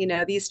this,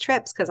 these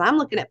trips? Because I'm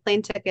looking at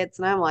plane tickets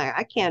and I'm like,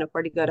 I can't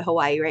afford to go to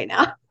Hawaii right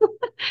now.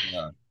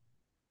 Yeah.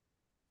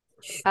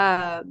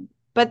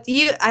 But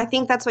I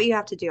think that's what you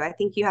have to do. I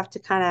think you have to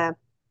kind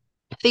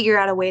of figure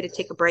out a way to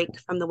take a break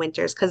from the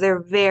winters because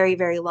they're very,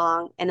 very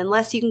long. And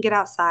unless you can get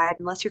outside,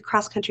 unless you're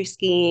cross country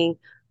skiing,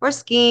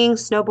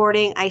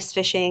 snowboarding, ice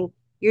fishing,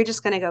 you're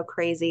just going to go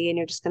crazy and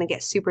you're just going to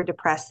get super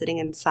depressed sitting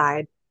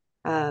inside.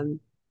 Um,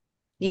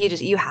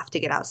 you have to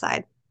get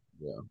outside.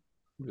 Yeah.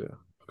 Yeah.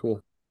 Cool.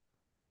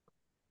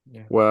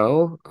 Yeah.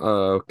 Well,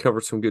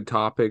 covered some good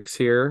topics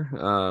here.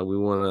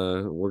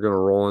 We're gonna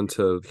roll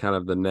into kind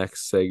of the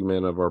next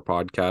segment of our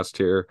podcast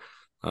here.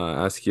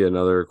 Ask you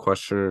another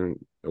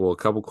question, well, a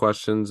couple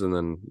questions, and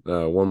then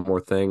one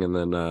more thing, and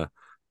then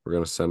we're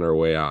gonna send our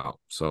way out.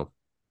 So,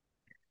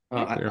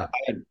 yeah.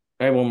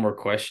 I had one more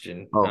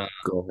question. Oh,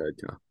 go ahead,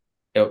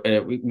 yeah.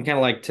 We kind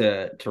of like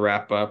to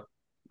wrap up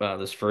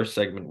this first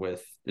segment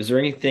with: is there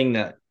anything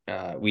that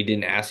we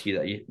didn't ask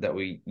you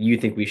you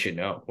think we should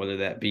know, whether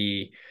that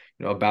be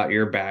about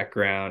your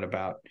background,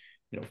 about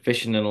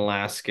fishing in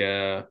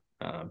Alaska,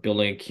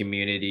 building a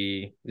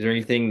community? Is there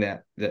anything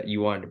that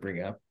you wanted to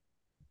bring up?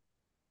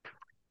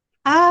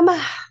 Um,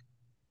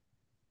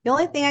 the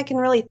only thing I can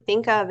really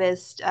think of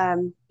is,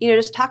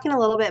 just talking a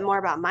little bit more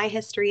about my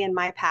history and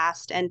my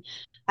past. And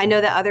I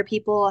know that other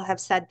people have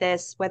said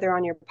this, whether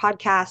on your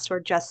podcast or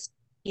just,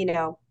 you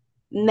know,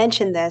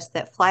 mentioned this,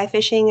 that fly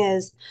fishing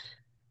is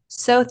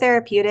so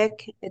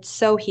therapeutic. It's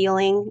so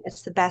healing.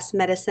 It's the best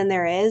medicine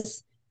there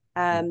is.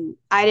 I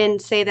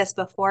didn't say this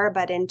before,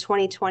 but in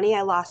 2020,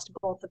 I lost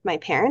both of my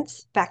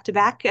parents back to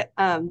back,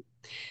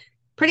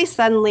 pretty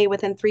suddenly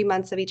within 3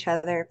 months of each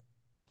other.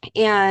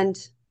 And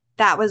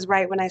that was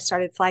right when I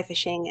started fly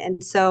fishing.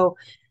 And so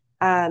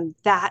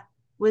that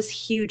was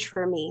huge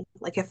for me.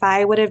 Like if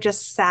I would have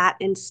just sat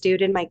and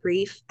stewed in my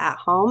grief at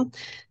home,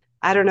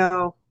 I don't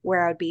know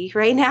where I'd be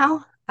right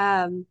now.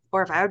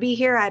 Or if I would be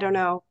here, I don't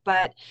know.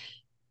 But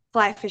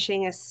fly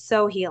fishing is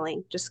so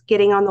healing. Just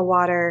getting on the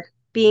water,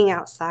 being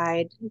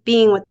outside,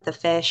 being with the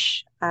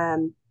fish.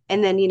 And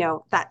then,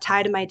 that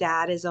tie to my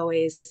dad is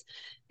always,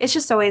 it's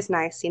just always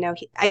nice.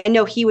 I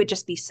know he would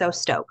just be so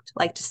stoked,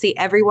 like to see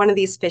every one of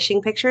these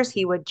fishing pictures.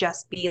 He would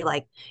just be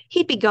like,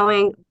 he'd be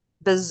going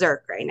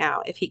berserk right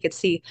now if he could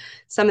see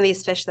some of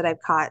these fish that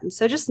I've caught. And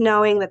so just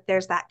knowing that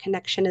there's that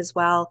connection as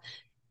well.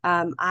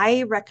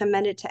 I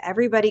recommend it to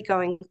everybody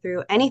going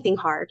through anything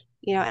hard,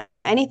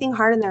 anything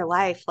hard in their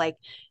life. Like,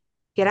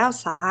 get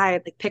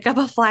outside, like pick up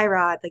a fly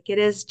rod. Like, it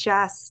is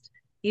just,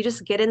 you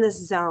just get in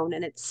this zone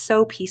and it's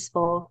so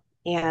peaceful.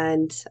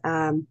 And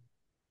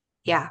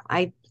yeah,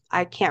 I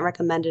can't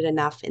recommend it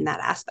enough in that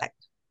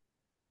aspect.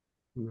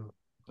 No,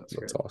 That's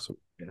that's great. awesome.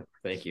 Yeah,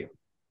 thank you.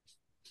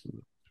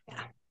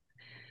 Yeah.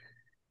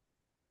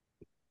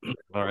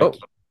 All right. Oh,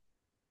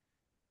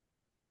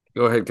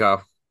 go ahead,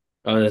 Kyle.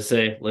 I was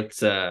gonna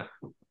say,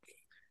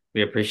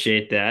 we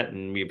appreciate that,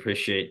 and we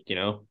appreciate,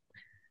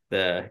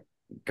 the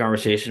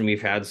conversation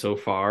we've had so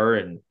far,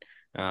 and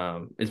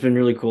it's been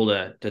really cool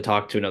to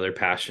talk to another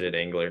passionate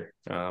angler,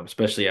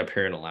 especially up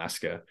here in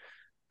Alaska.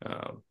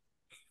 Um,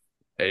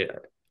 I,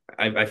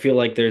 I feel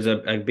like there's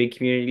a big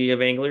community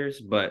of anglers,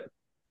 but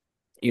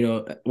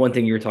one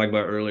thing you were talking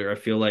about earlier, I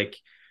feel like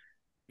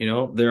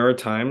there are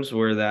times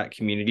where that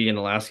community in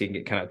Alaska can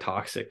get kind of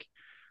toxic.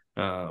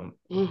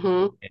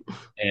 Mm-hmm.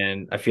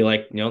 And I feel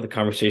like the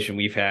conversation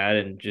we've had,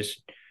 and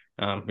just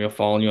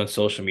following you on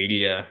social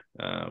media,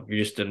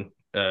 you're just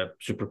a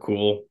super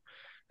cool,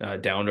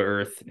 down to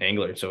earth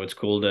angler. So it's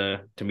cool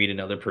to meet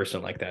another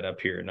person like that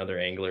up here, another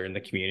angler in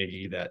the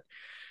community that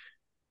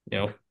you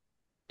know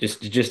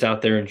just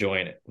out there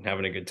enjoying it and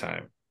having a good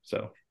time.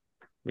 So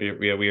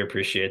we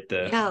appreciate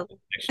the Yeah.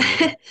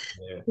 connection.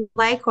 Yeah.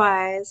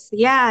 Likewise.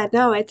 Yeah,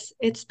 no, it's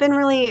been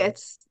really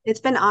it's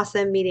been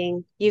awesome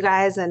meeting you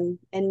guys and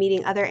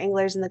meeting other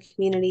anglers in the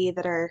community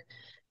that are,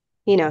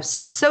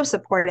 so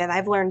supportive.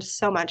 I've learned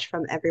so much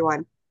from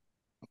everyone.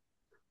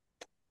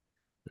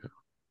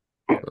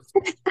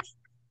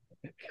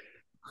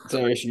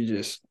 Sorry, she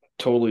just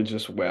totally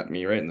just whacked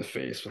me right in the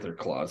face with her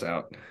claws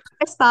out.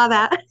 I saw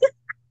that.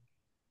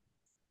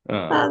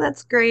 Um, Oh,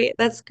 that's great.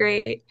 That's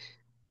great.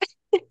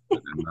 I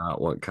do not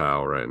want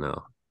Kyle right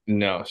now.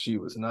 no, she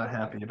was not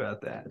happy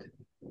about that.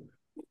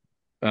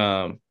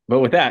 But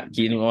with that,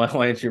 Keaton, why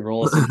don't you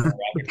roll us into a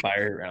rapid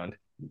fire round?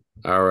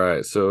 All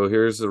right, so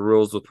here's the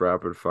rules with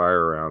rapid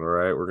fire round. All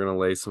right, we're gonna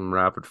lay some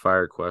rapid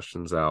fire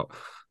questions out.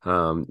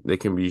 They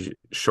can be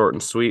short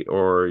and sweet,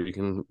 or you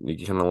can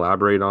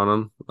elaborate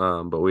on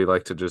them. But we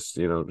like to just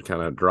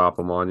kind of drop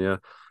them on you.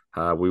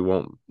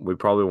 We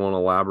probably won't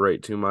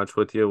elaborate too much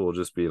with you. We'll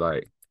just be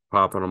like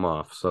popping them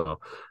off. So,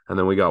 and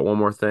then we got one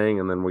more thing,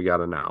 and then we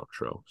got an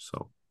outro.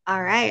 So,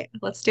 All right,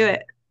 let's do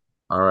it.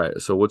 all right.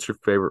 So, what's your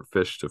favorite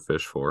fish to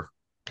fish for?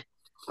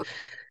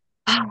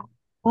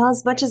 Well,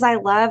 as much as I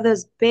love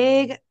those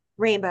big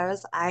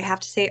rainbows, I have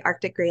to say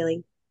Arctic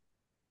grayling.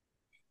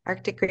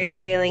 Arctic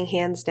grayling,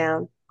 hands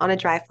down, on a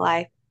dry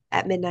fly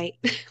at midnight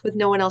with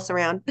no one else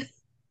around.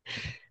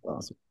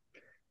 Awesome.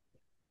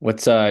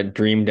 What's a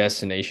dream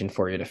destination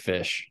for you to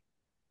fish?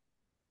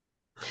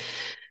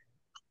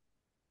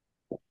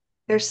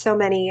 There's so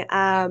many.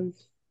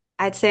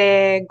 I'd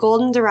say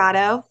Golden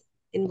Dorado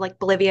in like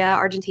Bolivia,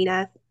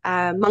 Argentina,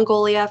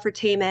 Mongolia for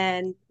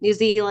taimen, New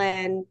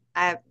Zealand,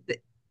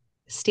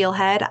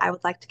 steelhead. I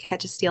would like to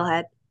catch a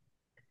steelhead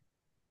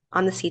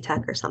on the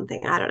SeaTuck or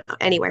something. I don't know,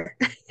 anywhere.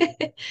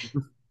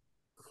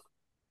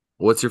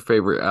 What's your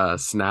favorite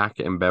snack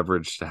and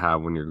beverage to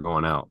have when you're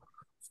going out?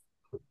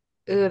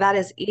 Ooh, that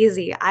is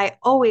easy. I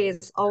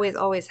always, always,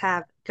 always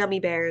have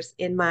gummy bears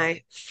in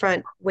my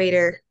front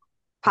wader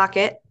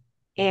pocket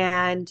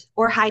and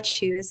or high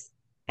chews.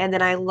 And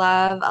then I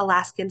love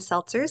Alaskan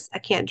seltzers. I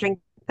can't drink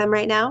them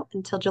right now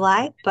until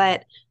July,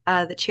 but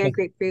the cherry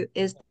grapefruit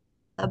is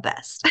the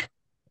best.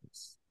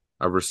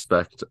 I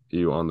respect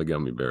you on the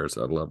gummy bears.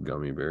 I love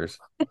gummy bears.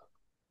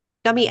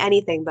 Gummy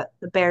anything, but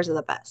the bears are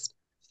the best.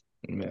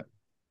 Yeah.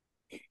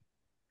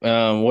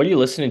 What are you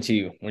listening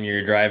to when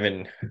you're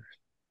driving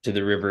to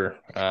the river?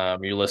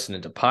 You're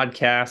listening to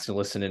podcasts, you're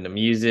listening to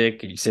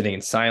music, are you sitting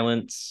in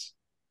silence?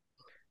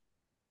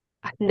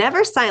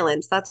 Never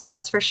silence, that's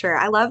for sure.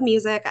 I love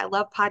music. I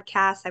love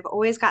podcasts. I've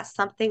always got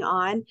something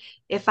on.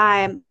 If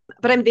I'm,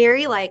 but I'm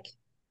very like,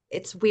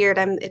 it's weird.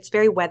 It's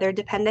very weather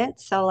dependent.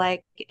 So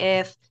like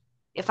if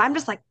I'm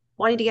just like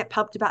wanting to get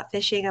pumped about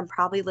fishing, I'm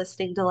probably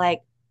listening to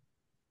like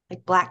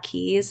Black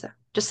Keys,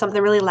 just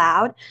something really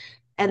loud.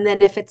 And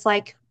then if it's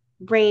like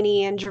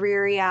rainy and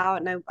dreary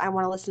out and I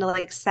want to listen to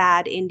like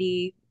sad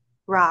indie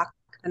rock,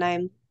 and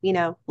I'm,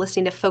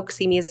 listening to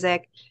folksy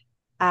music.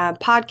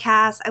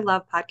 Podcasts. I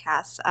love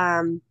podcasts.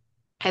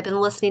 I've been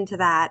listening to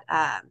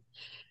that.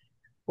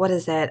 What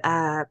is it?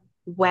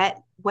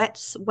 Wet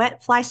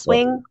fly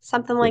swing,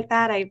 something like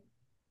that.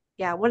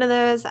 Yeah, one of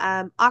those.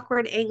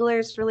 Awkward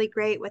Anglers, really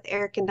great with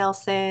Eric and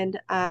Nelson.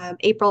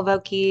 April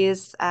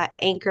Vokey's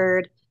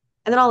Anchored,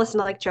 and then I'll listen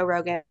to like Joe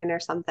Rogan or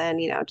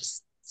something.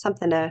 Just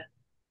something to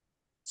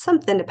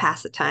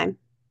pass the time.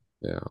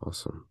 Yeah,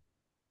 awesome.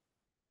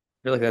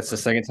 feel like that's the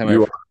second time I've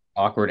You heard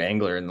awkward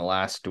angler in the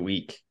last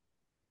week.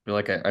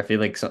 I feel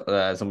like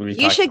somebody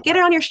You talked. should get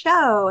her on your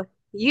show.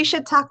 You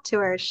should talk to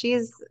her. She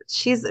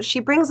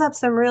brings up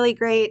some really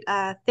great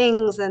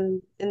things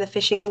in the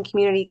fishing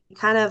community,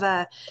 kind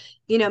of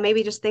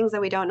maybe just things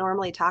that we don't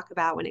normally talk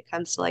about when it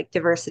comes to like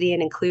diversity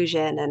and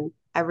inclusion. And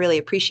I really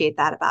appreciate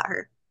that about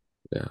her.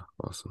 yeah,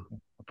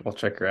 awesome. I'll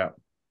check her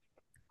out.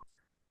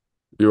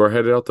 You are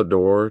headed out the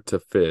door to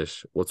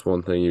fish. What's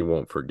one thing you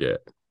won't forget?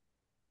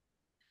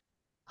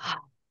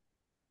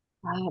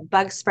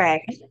 Bug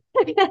spray.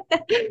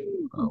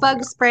 Oh Bug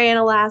yeah. spray in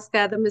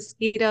Alaska. The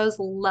mosquitoes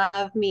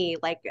love me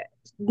like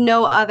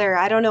no other.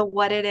 I don't know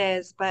what it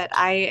is, but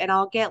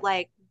I'll get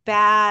like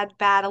bad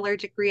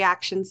allergic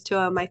reactions to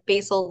them. My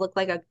face will look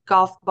like a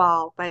golf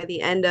ball by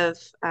the end of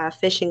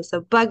fishing.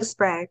 So bug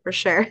spray for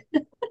sure.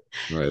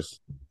 Nice.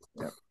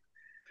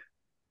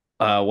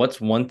 What's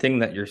one thing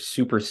that you're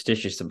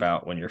superstitious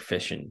about when you're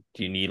fishing?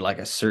 Do you need like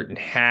a certain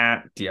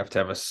hat? Do you have to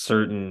have a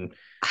certain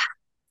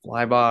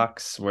fly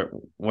box? What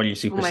are you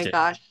Oh my superstitious?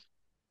 gosh,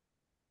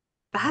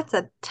 that's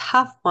a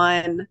tough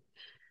one.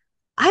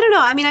 I don't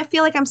know. I mean, I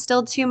feel like I'm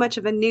still too much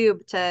of a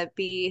noob to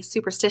be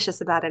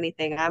superstitious about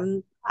anything.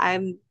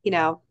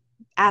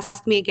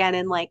 Ask me again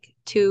in like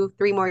 2,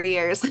 3 more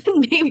years,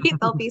 and maybe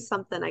there'll be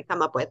something I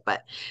come up with.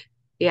 But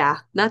yeah,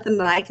 nothing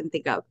that I can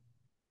think of.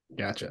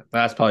 Gotcha.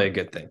 That's probably a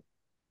good thing.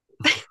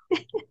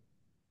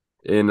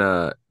 In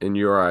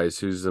your eyes,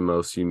 who's the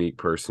most unique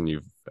person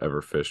you've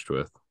ever fished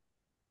with?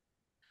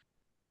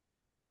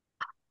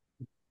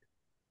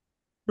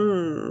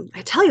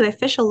 I tell you, I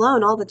fish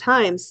alone all the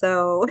time.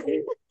 So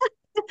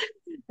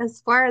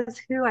as far as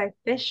who I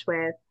fish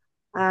with,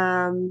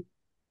 um,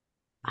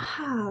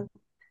 ah,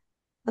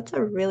 that's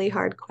a really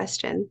hard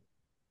question.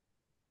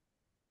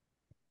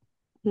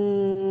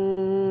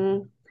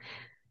 Hmm.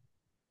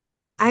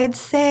 I'd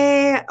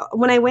say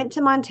when I went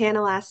to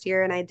Montana last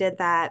year and I did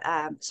that,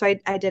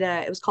 I did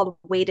it was called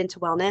Wade into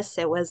Wellness.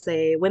 It was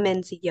a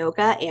women's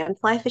yoga and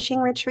fly fishing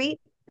retreat.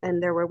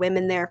 And there were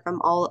women there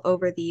from all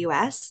over the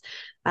US.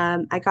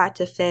 I got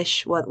to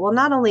fish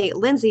not only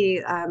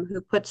Lindsay,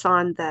 who puts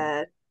on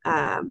the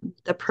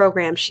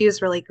program, she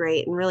was really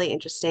great and really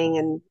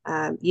interesting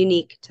and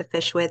unique to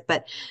fish with.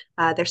 But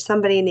there's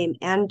somebody named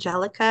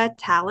Angelica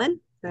Talon.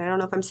 I don't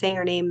know if I'm saying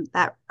her name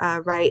that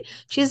right.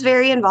 She's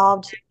very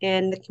involved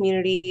in the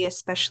community,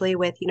 especially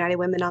with United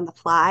Women on the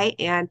Fly,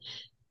 and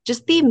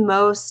just the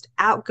most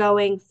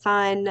outgoing,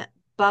 fun,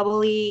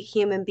 bubbly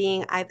human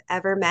being I've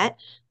ever met.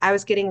 I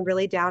was getting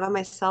really down on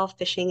myself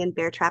fishing in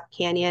Bear Trap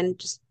Canyon,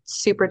 just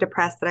super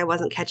depressed that I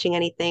wasn't catching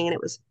anything, and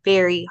it was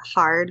very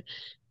hard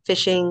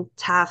fishing,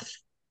 tough,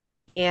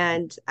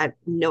 and I had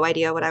no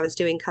idea what I was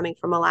doing coming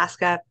from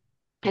Alaska.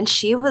 And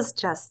she was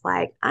just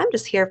like, I'm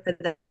just here for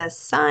the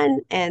sun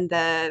and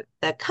the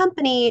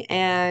company.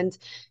 And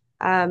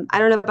I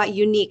don't know about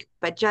unique,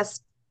 but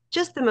just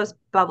the most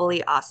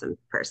bubbly, awesome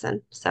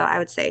person. So I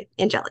would say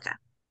Angelica.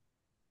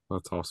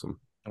 That's awesome.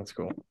 That's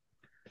cool.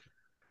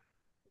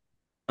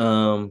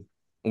 Um,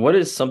 what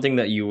is something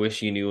that you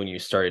wish you knew when you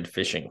started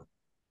fishing?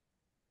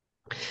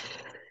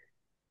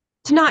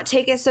 To not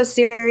take it so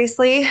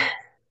seriously.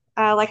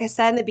 Like I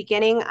said in the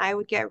beginning, I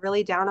would get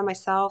really down on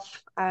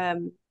myself.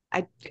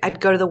 I'd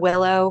go to the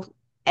Willow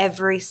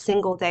every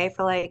single day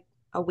for like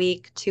a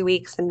week, 2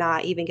 weeks, and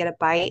not even get a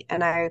bite.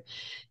 And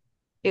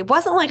it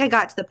wasn't like I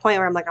got to the point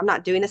where I'm like, I'm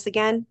not doing this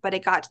again, but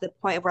it got to the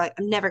point where like,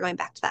 I'm never going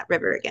back to that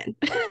river again.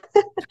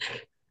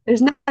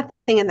 There's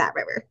nothing in that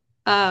river.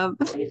 Um,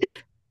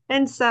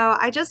 and so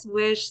I just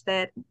wish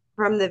that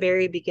from the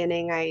very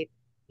beginning, I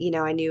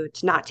knew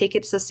to not take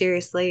it so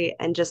seriously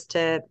and just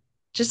to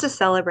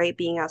celebrate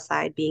being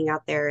outside, being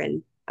out there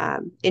and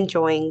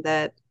enjoying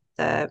the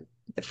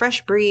the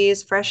fresh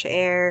breeze, fresh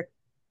air,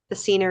 the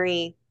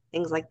scenery,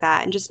 things like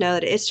that, and just know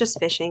that it's just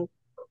fishing,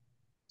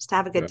 just to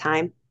have a good Yeah.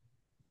 time.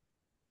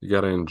 You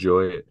got to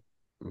enjoy it,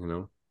 you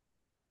know?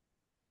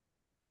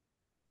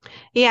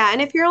 Yeah,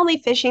 and if you're only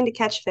fishing to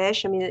catch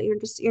fish, I mean,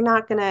 you're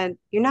not gonna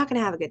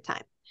have a good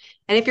time.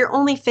 And if you're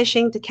only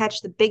fishing to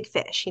catch the big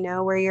fish,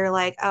 where you're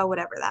like, oh,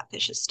 whatever, that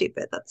fish is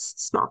stupid. That's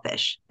small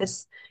fish.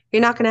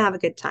 You're not gonna have a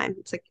good time.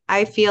 It's like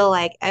I feel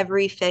like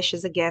every fish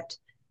is a gift,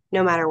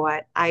 no matter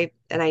what. I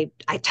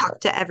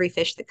talk to every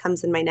fish that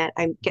comes in my net.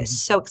 I get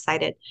so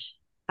excited.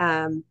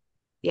 Um,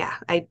 yeah,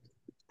 I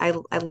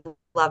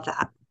love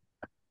that.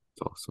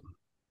 It's awesome.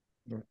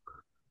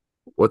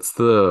 What's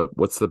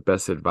the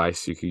best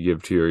advice you could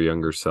give to your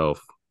younger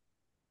self?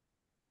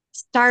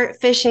 Start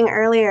fishing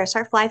earlier,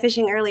 start fly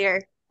fishing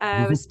earlier,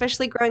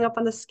 especially growing up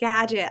on the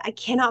Skagit. I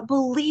cannot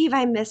believe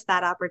I missed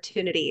that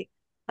opportunity.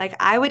 Like,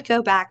 I would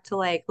go back to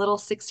like little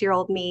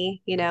 6-year-old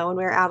me, when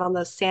we were out on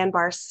those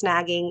sandbars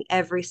snagging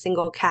every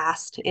single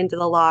cast into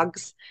the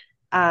logs.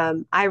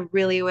 I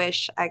really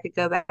wish I could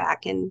go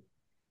back and,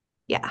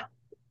 yeah,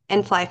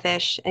 and fly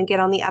fish and get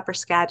on the upper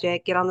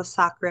Skagit, get on the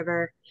Sauk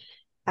River,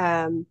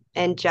 and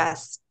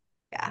just,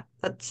 yeah,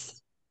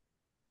 that's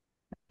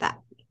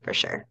that for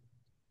sure.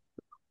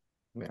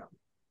 Yeah.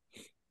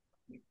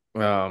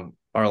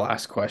 our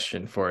last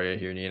question for you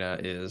here, Nina,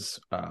 is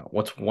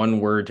what's one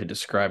word to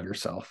describe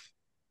yourself?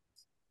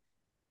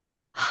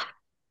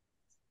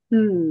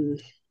 Hmm.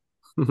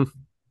 That's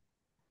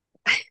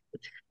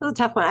a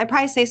tough one. I'd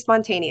probably say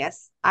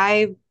spontaneous.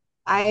 I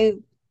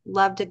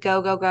love to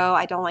go, go, go.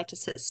 I don't like to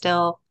sit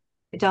still.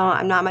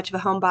 I'm not much of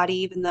a homebody,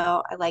 even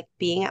though I like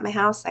being at my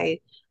house. I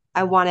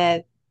want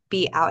to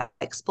be out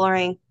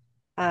exploring.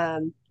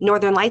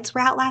 Northern Lights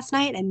were out last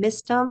night. I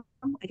missed them.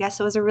 I guess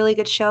it was a really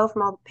good show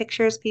from all the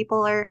pictures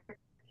people are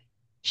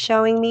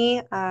showing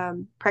me.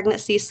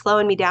 Pregnancy is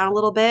slowing me down a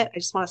little bit. I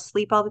just want to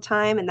sleep all the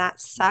time, and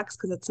that sucks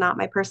because it's not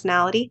my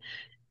personality.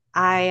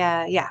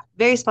 Yeah,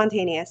 very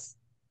spontaneous.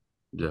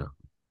 Yeah,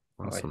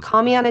 Like, awesome.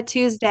 Call me on a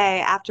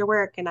Tuesday after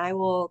work and I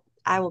will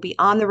be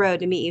on the road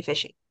to meet you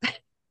fishing.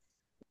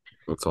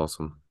 That's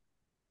awesome.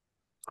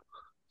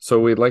 So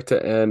we'd like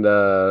to end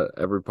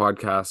every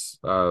podcast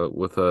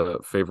with a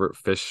favorite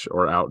fish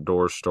or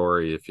outdoor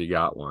story if you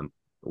got one.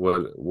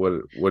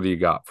 What do you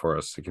got for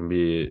us? It can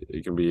be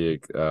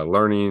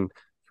learning,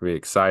 it can be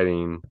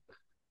exciting.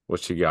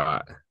 What you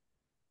got?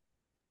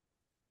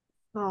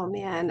 Oh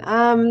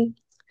man.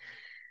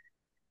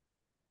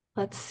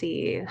 Let's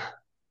see.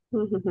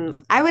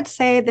 I would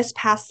say this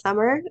past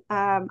summer,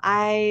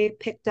 I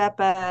picked up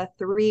a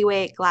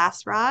three-weight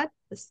glass rod,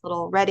 this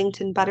little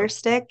Reddington butter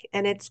stick,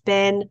 and it's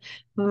been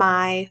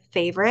my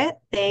favorite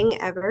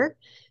thing ever.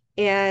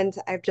 And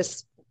I've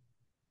just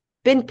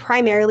been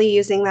primarily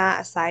using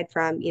that aside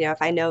from, if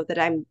I know that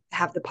I'm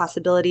have the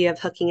possibility of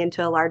hooking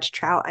into a large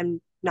trout,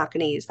 I'm not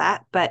going to use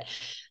that. But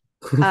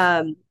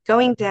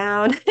going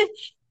down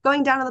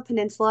going down on the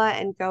peninsula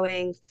and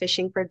going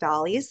fishing for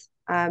dollies.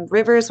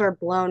 Rivers were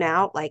blown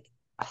out like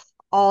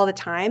all the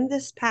time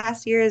this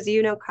past year, as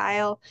you know,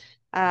 Kyle.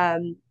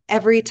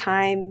 Every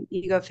time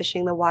you go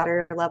fishing, the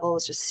water level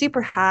was just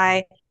super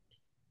high.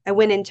 I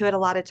went into it a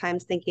lot of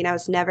times thinking I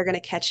was never going to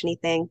catch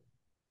anything,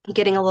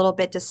 getting a little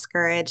bit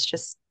discouraged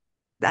just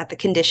at the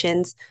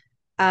conditions.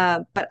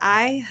 But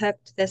I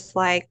hooked this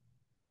like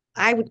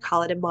I would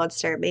call it a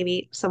monster.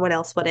 Maybe someone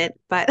else wouldn't,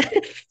 but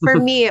for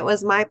me, it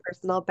was my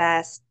personal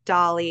best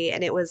dolly,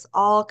 and it was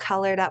all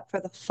colored up for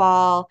the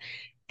fall.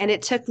 And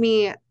it took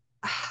me,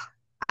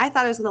 I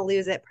thought I was going to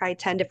lose it probably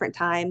 10 different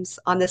times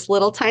on this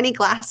little tiny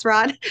glass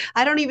rod.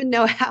 I don't even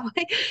know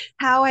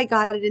how I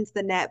got it into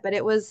the net, but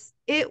it was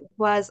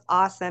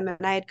awesome.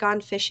 And I had gone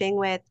fishing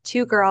with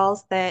two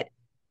girls that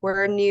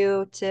were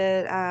new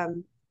to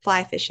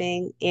fly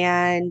fishing,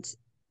 and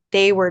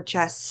they were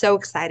just so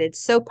excited,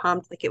 so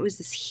pumped. Like it was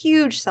this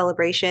huge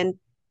celebration.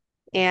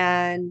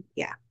 And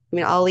yeah, I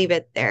mean, I'll leave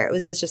it there. It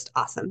was just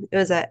awesome. It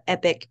was an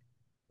epic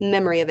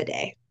memory of a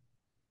day.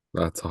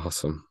 That's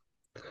awesome.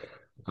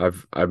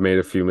 I've made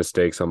a few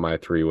mistakes on my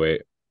three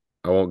weight.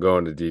 I won't go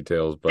into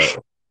details, but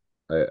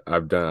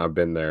I've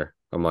been there.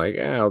 I'm like,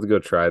 yeah, I'll go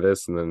try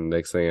this, and then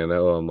next thing I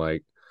know, I'm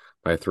like,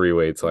 my three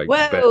weight's like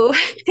bent Whoa.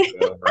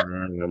 over,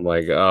 and I'm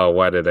like, oh,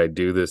 why did I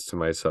do this to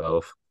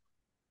myself?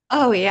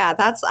 Oh yeah,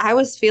 I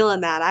was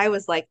feeling that. I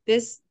was like,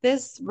 this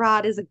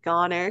rod is a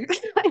goner.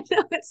 I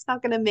know it's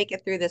not gonna make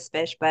it through this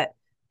fish, but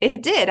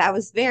it did. I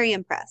was very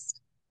impressed.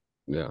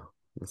 Yeah,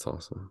 that's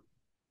awesome.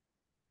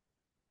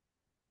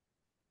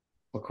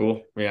 well,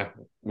 cool. Yeah,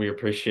 we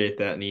appreciate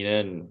that, Nina,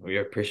 and we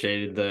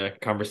appreciated the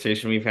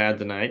conversation we've had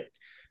tonight.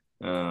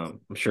 I'm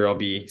sure I'll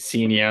be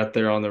seeing you out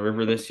there on the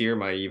river this year.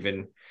 Might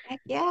even Heck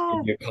give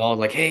yeah. you a call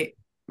like, hey,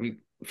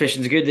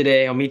 fishing's good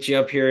today. I'll meet you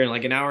up here in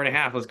like an hour and a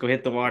half. Let's go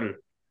hit the water.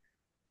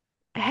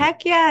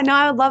 Heck yeah. No,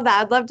 I would love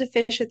that. I'd love to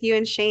fish with you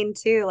and Shane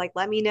too. Like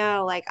let me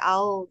know. Like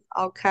I'll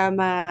come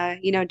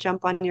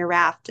jump on your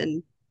raft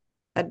and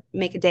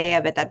make a day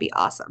of it. That'd be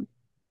awesome.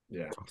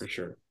 Yeah, for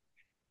sure.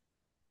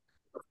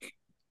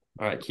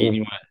 All right, Keaton, Cool.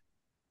 you want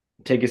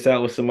to take us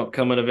out with some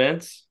upcoming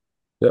events?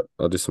 Yep,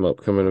 I'll do some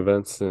upcoming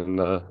events, and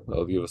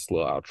I'll give us a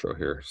little outro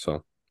here.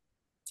 So,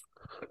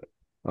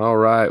 all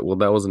right. Well,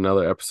 that was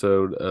another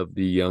episode of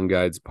the Young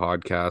Guides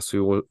podcast. We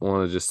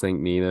want to just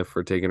thank Nina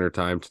for taking her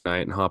time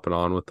tonight and hopping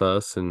on with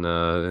us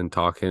and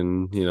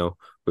talking.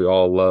 We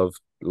all love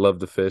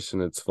to fish,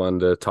 and it's fun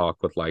to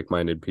talk with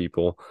like-minded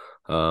people,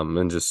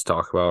 and just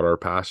talk about our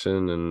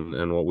passion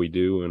and what we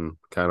do and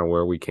kind of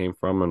where we came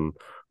from and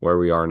where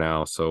we are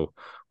now. So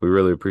we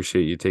really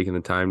appreciate you taking the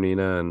time,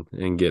 Nina,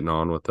 and getting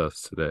on with us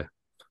today.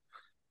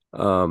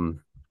 I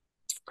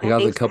Yeah, got a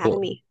thanks for having couple.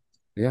 me.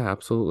 Yeah,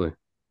 absolutely.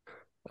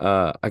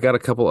 I got a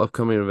couple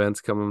upcoming events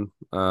coming.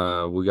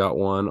 We got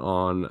one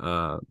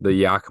on the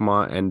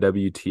Yakima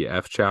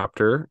NWTF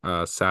chapter,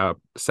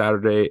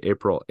 Saturday,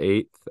 April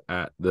 8th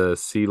at the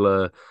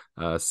Sela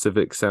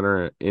Civic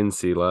Center in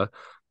Sela.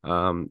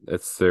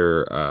 It's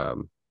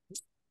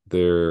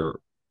their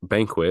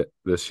banquet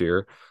this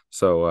year.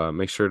 So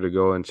make sure to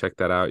go and check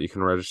that out. You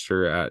can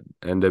register at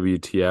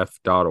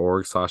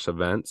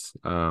nwtf.org/events.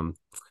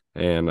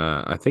 And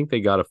I think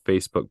they got a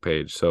Facebook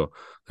page. So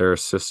they're a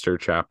sister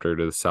chapter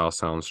to the South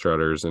Sound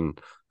Strutters. And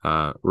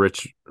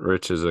Rich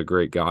is a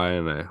great guy,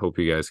 and I hope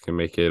you guys can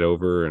make it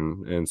over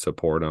and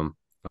support him.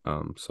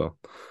 So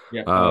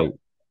Yeah. uh,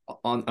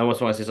 I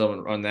also want to say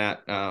something on that.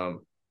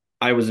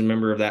 I was a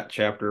member of that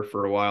chapter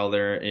for a while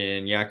there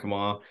in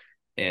Yakima,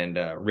 and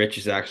Rich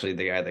is actually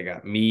the guy that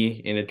got me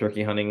into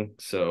turkey hunting.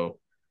 So,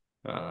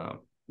 uh,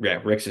 yeah,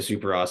 Rick's a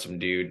super awesome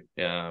dude.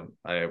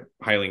 I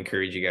highly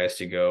encourage you guys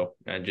to go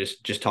and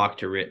just talk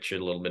to Rich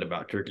a little bit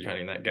about turkey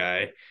hunting. That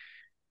guy,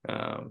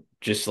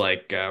 just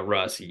like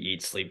Russ, he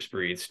eats, sleeps,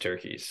 breathes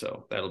turkeys.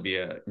 So that'll be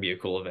a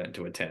cool event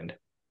to attend.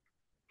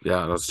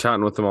 Yeah, and I was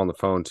chatting with him on the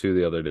phone too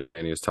the other day,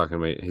 and he was talking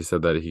to me. He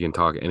said that he can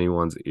talk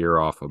anyone's ear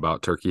off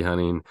about turkey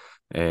hunting.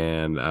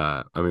 And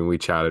I mean, we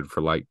chatted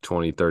for like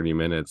 20, 30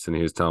 minutes, and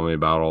he was telling me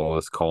about all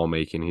this call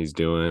making he's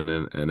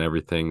doing and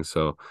everything.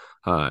 So,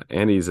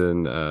 and he's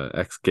an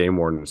ex game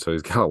warden, so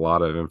he's got a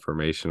lot of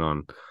information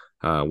on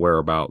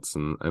whereabouts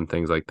and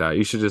things like that.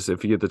 You should just,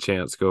 if you get the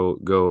chance, go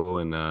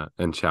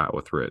and chat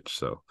with Rich.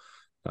 So,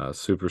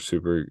 super,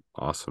 super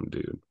awesome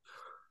dude.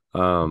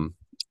 Um,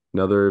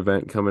 Another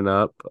event coming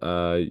up.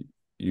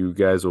 You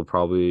guys will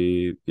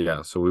probably,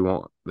 yeah,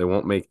 so they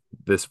won't make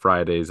this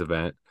Friday's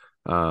event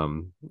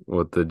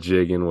with the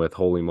jigging with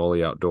Holy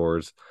Moly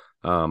Outdoors.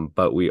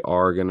 But we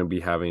are going to be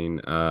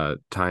having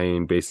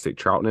tying basic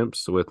trout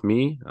nymphs with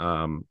me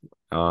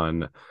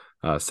on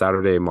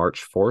Saturday,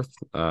 March 4th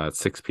at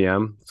 6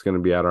 p.m. It's going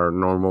to be at our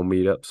normal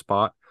meetup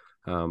spot.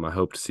 I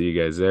hope to see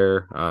you guys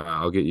there.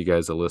 I'll get you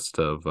guys a list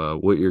of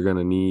what you're going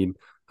to need.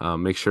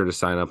 Make sure to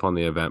sign up on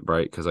the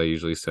Eventbrite because I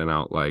usually send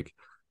out like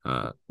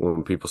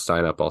when people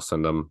sign up, I'll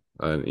send them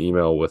an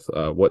email with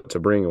what to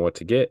bring and what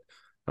to get.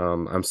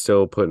 I'm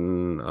still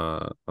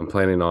I'm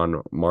planning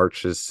on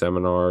March's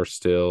seminar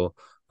still,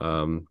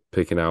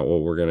 picking out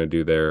what we're gonna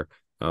do there.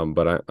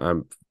 But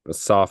I'm the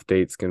soft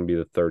date's gonna be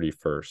the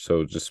 31st,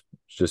 so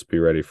just be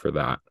ready for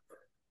that.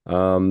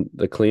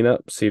 The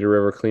cleanup, Cedar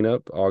River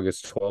cleanup,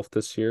 August 12th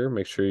this year.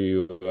 Make sure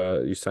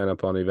you sign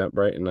up on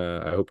Eventbrite, and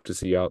I hope to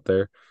see you out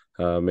there,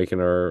 making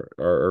our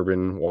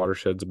urban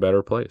watersheds a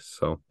better place.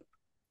 So,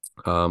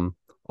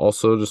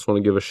 also just want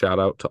to give a shout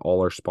out to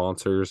all our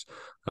sponsors,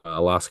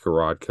 Alaska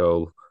Rod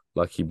Co.,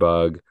 Lucky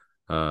Bug,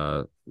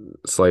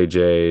 Slay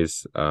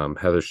Jays,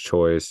 Heather's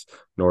Choice,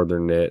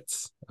 Northern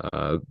Knits,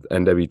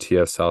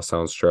 NWTF South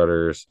Sound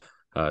Strutters,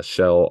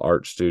 Shell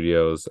Art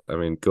Studios. I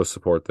mean, go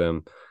support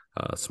them.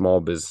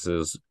 Small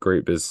businesses,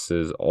 great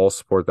businesses, all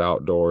support the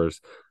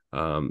outdoors.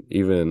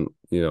 Even,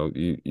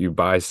 you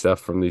buy stuff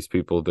from these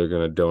people, they're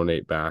going to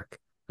donate back.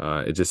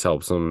 It just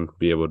helps them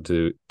be able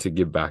to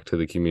give back to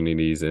the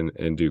communities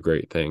and do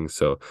great things.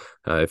 So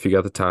if you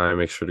got the time,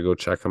 make sure to go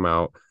check them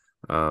out,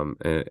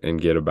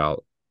 and get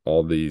about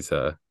all these.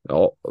 They're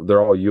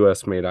all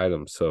U.S. made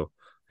items. So,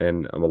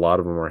 and a lot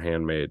of them are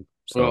handmade.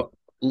 So,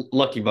 well,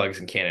 Lucky Bugs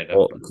in Canada.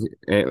 well,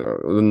 and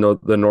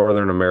the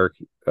Northern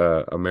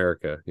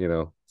America,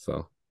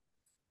 So,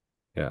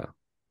 yeah.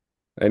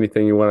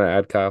 Anything you want to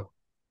add, Kyle?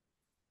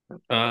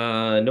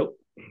 Nope,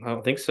 I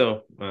don't think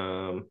so.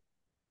 I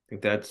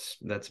think that's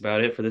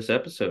about it for this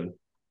episode.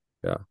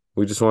 Yeah.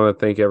 We just want to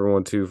thank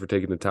everyone too for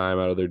taking the time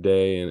out of their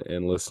day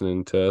and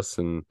listening to us.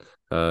 And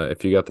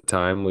if you got the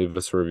time, leave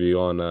us a review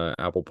on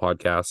Apple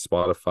Podcasts,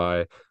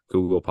 Spotify,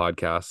 Google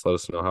Podcasts. Let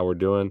us know how we're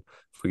doing.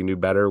 If we can do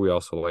better, we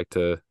also like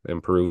to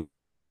improve.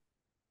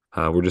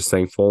 We're just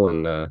thankful,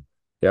 and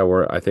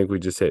yeah, I think we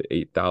just hit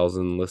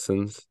 8,000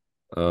 listens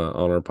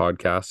on our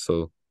podcast,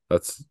 so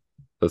that's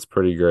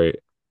pretty great.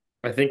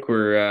 I think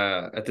we're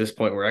at this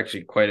point we're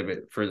actually quite a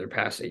bit further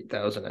past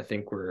 8,000. I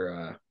think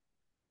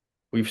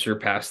we've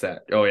surpassed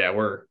that. Oh yeah,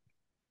 we're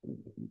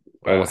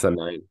Almost at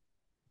 9.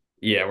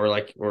 Yeah,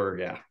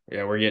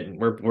 we're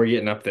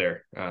getting up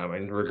there.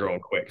 And we're growing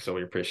quick, so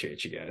we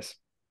appreciate you guys.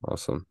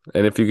 Awesome.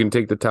 And if you can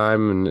take the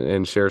time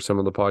and share some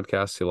of the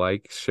podcasts you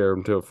like, share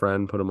them to a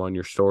friend, put them on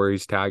your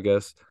stories, tag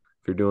us.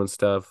 If you're doing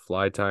stuff,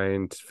 fly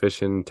tying,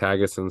 fishing,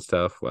 tag us and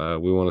stuff.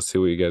 We want to see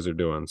what you guys are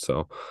doing.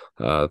 So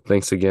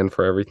thanks again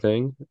for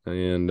everything.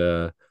 And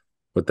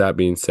with that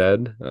being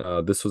said,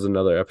 this was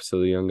another episode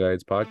of the Young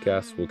Guides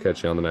podcast. We'll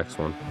catch you on the next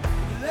one.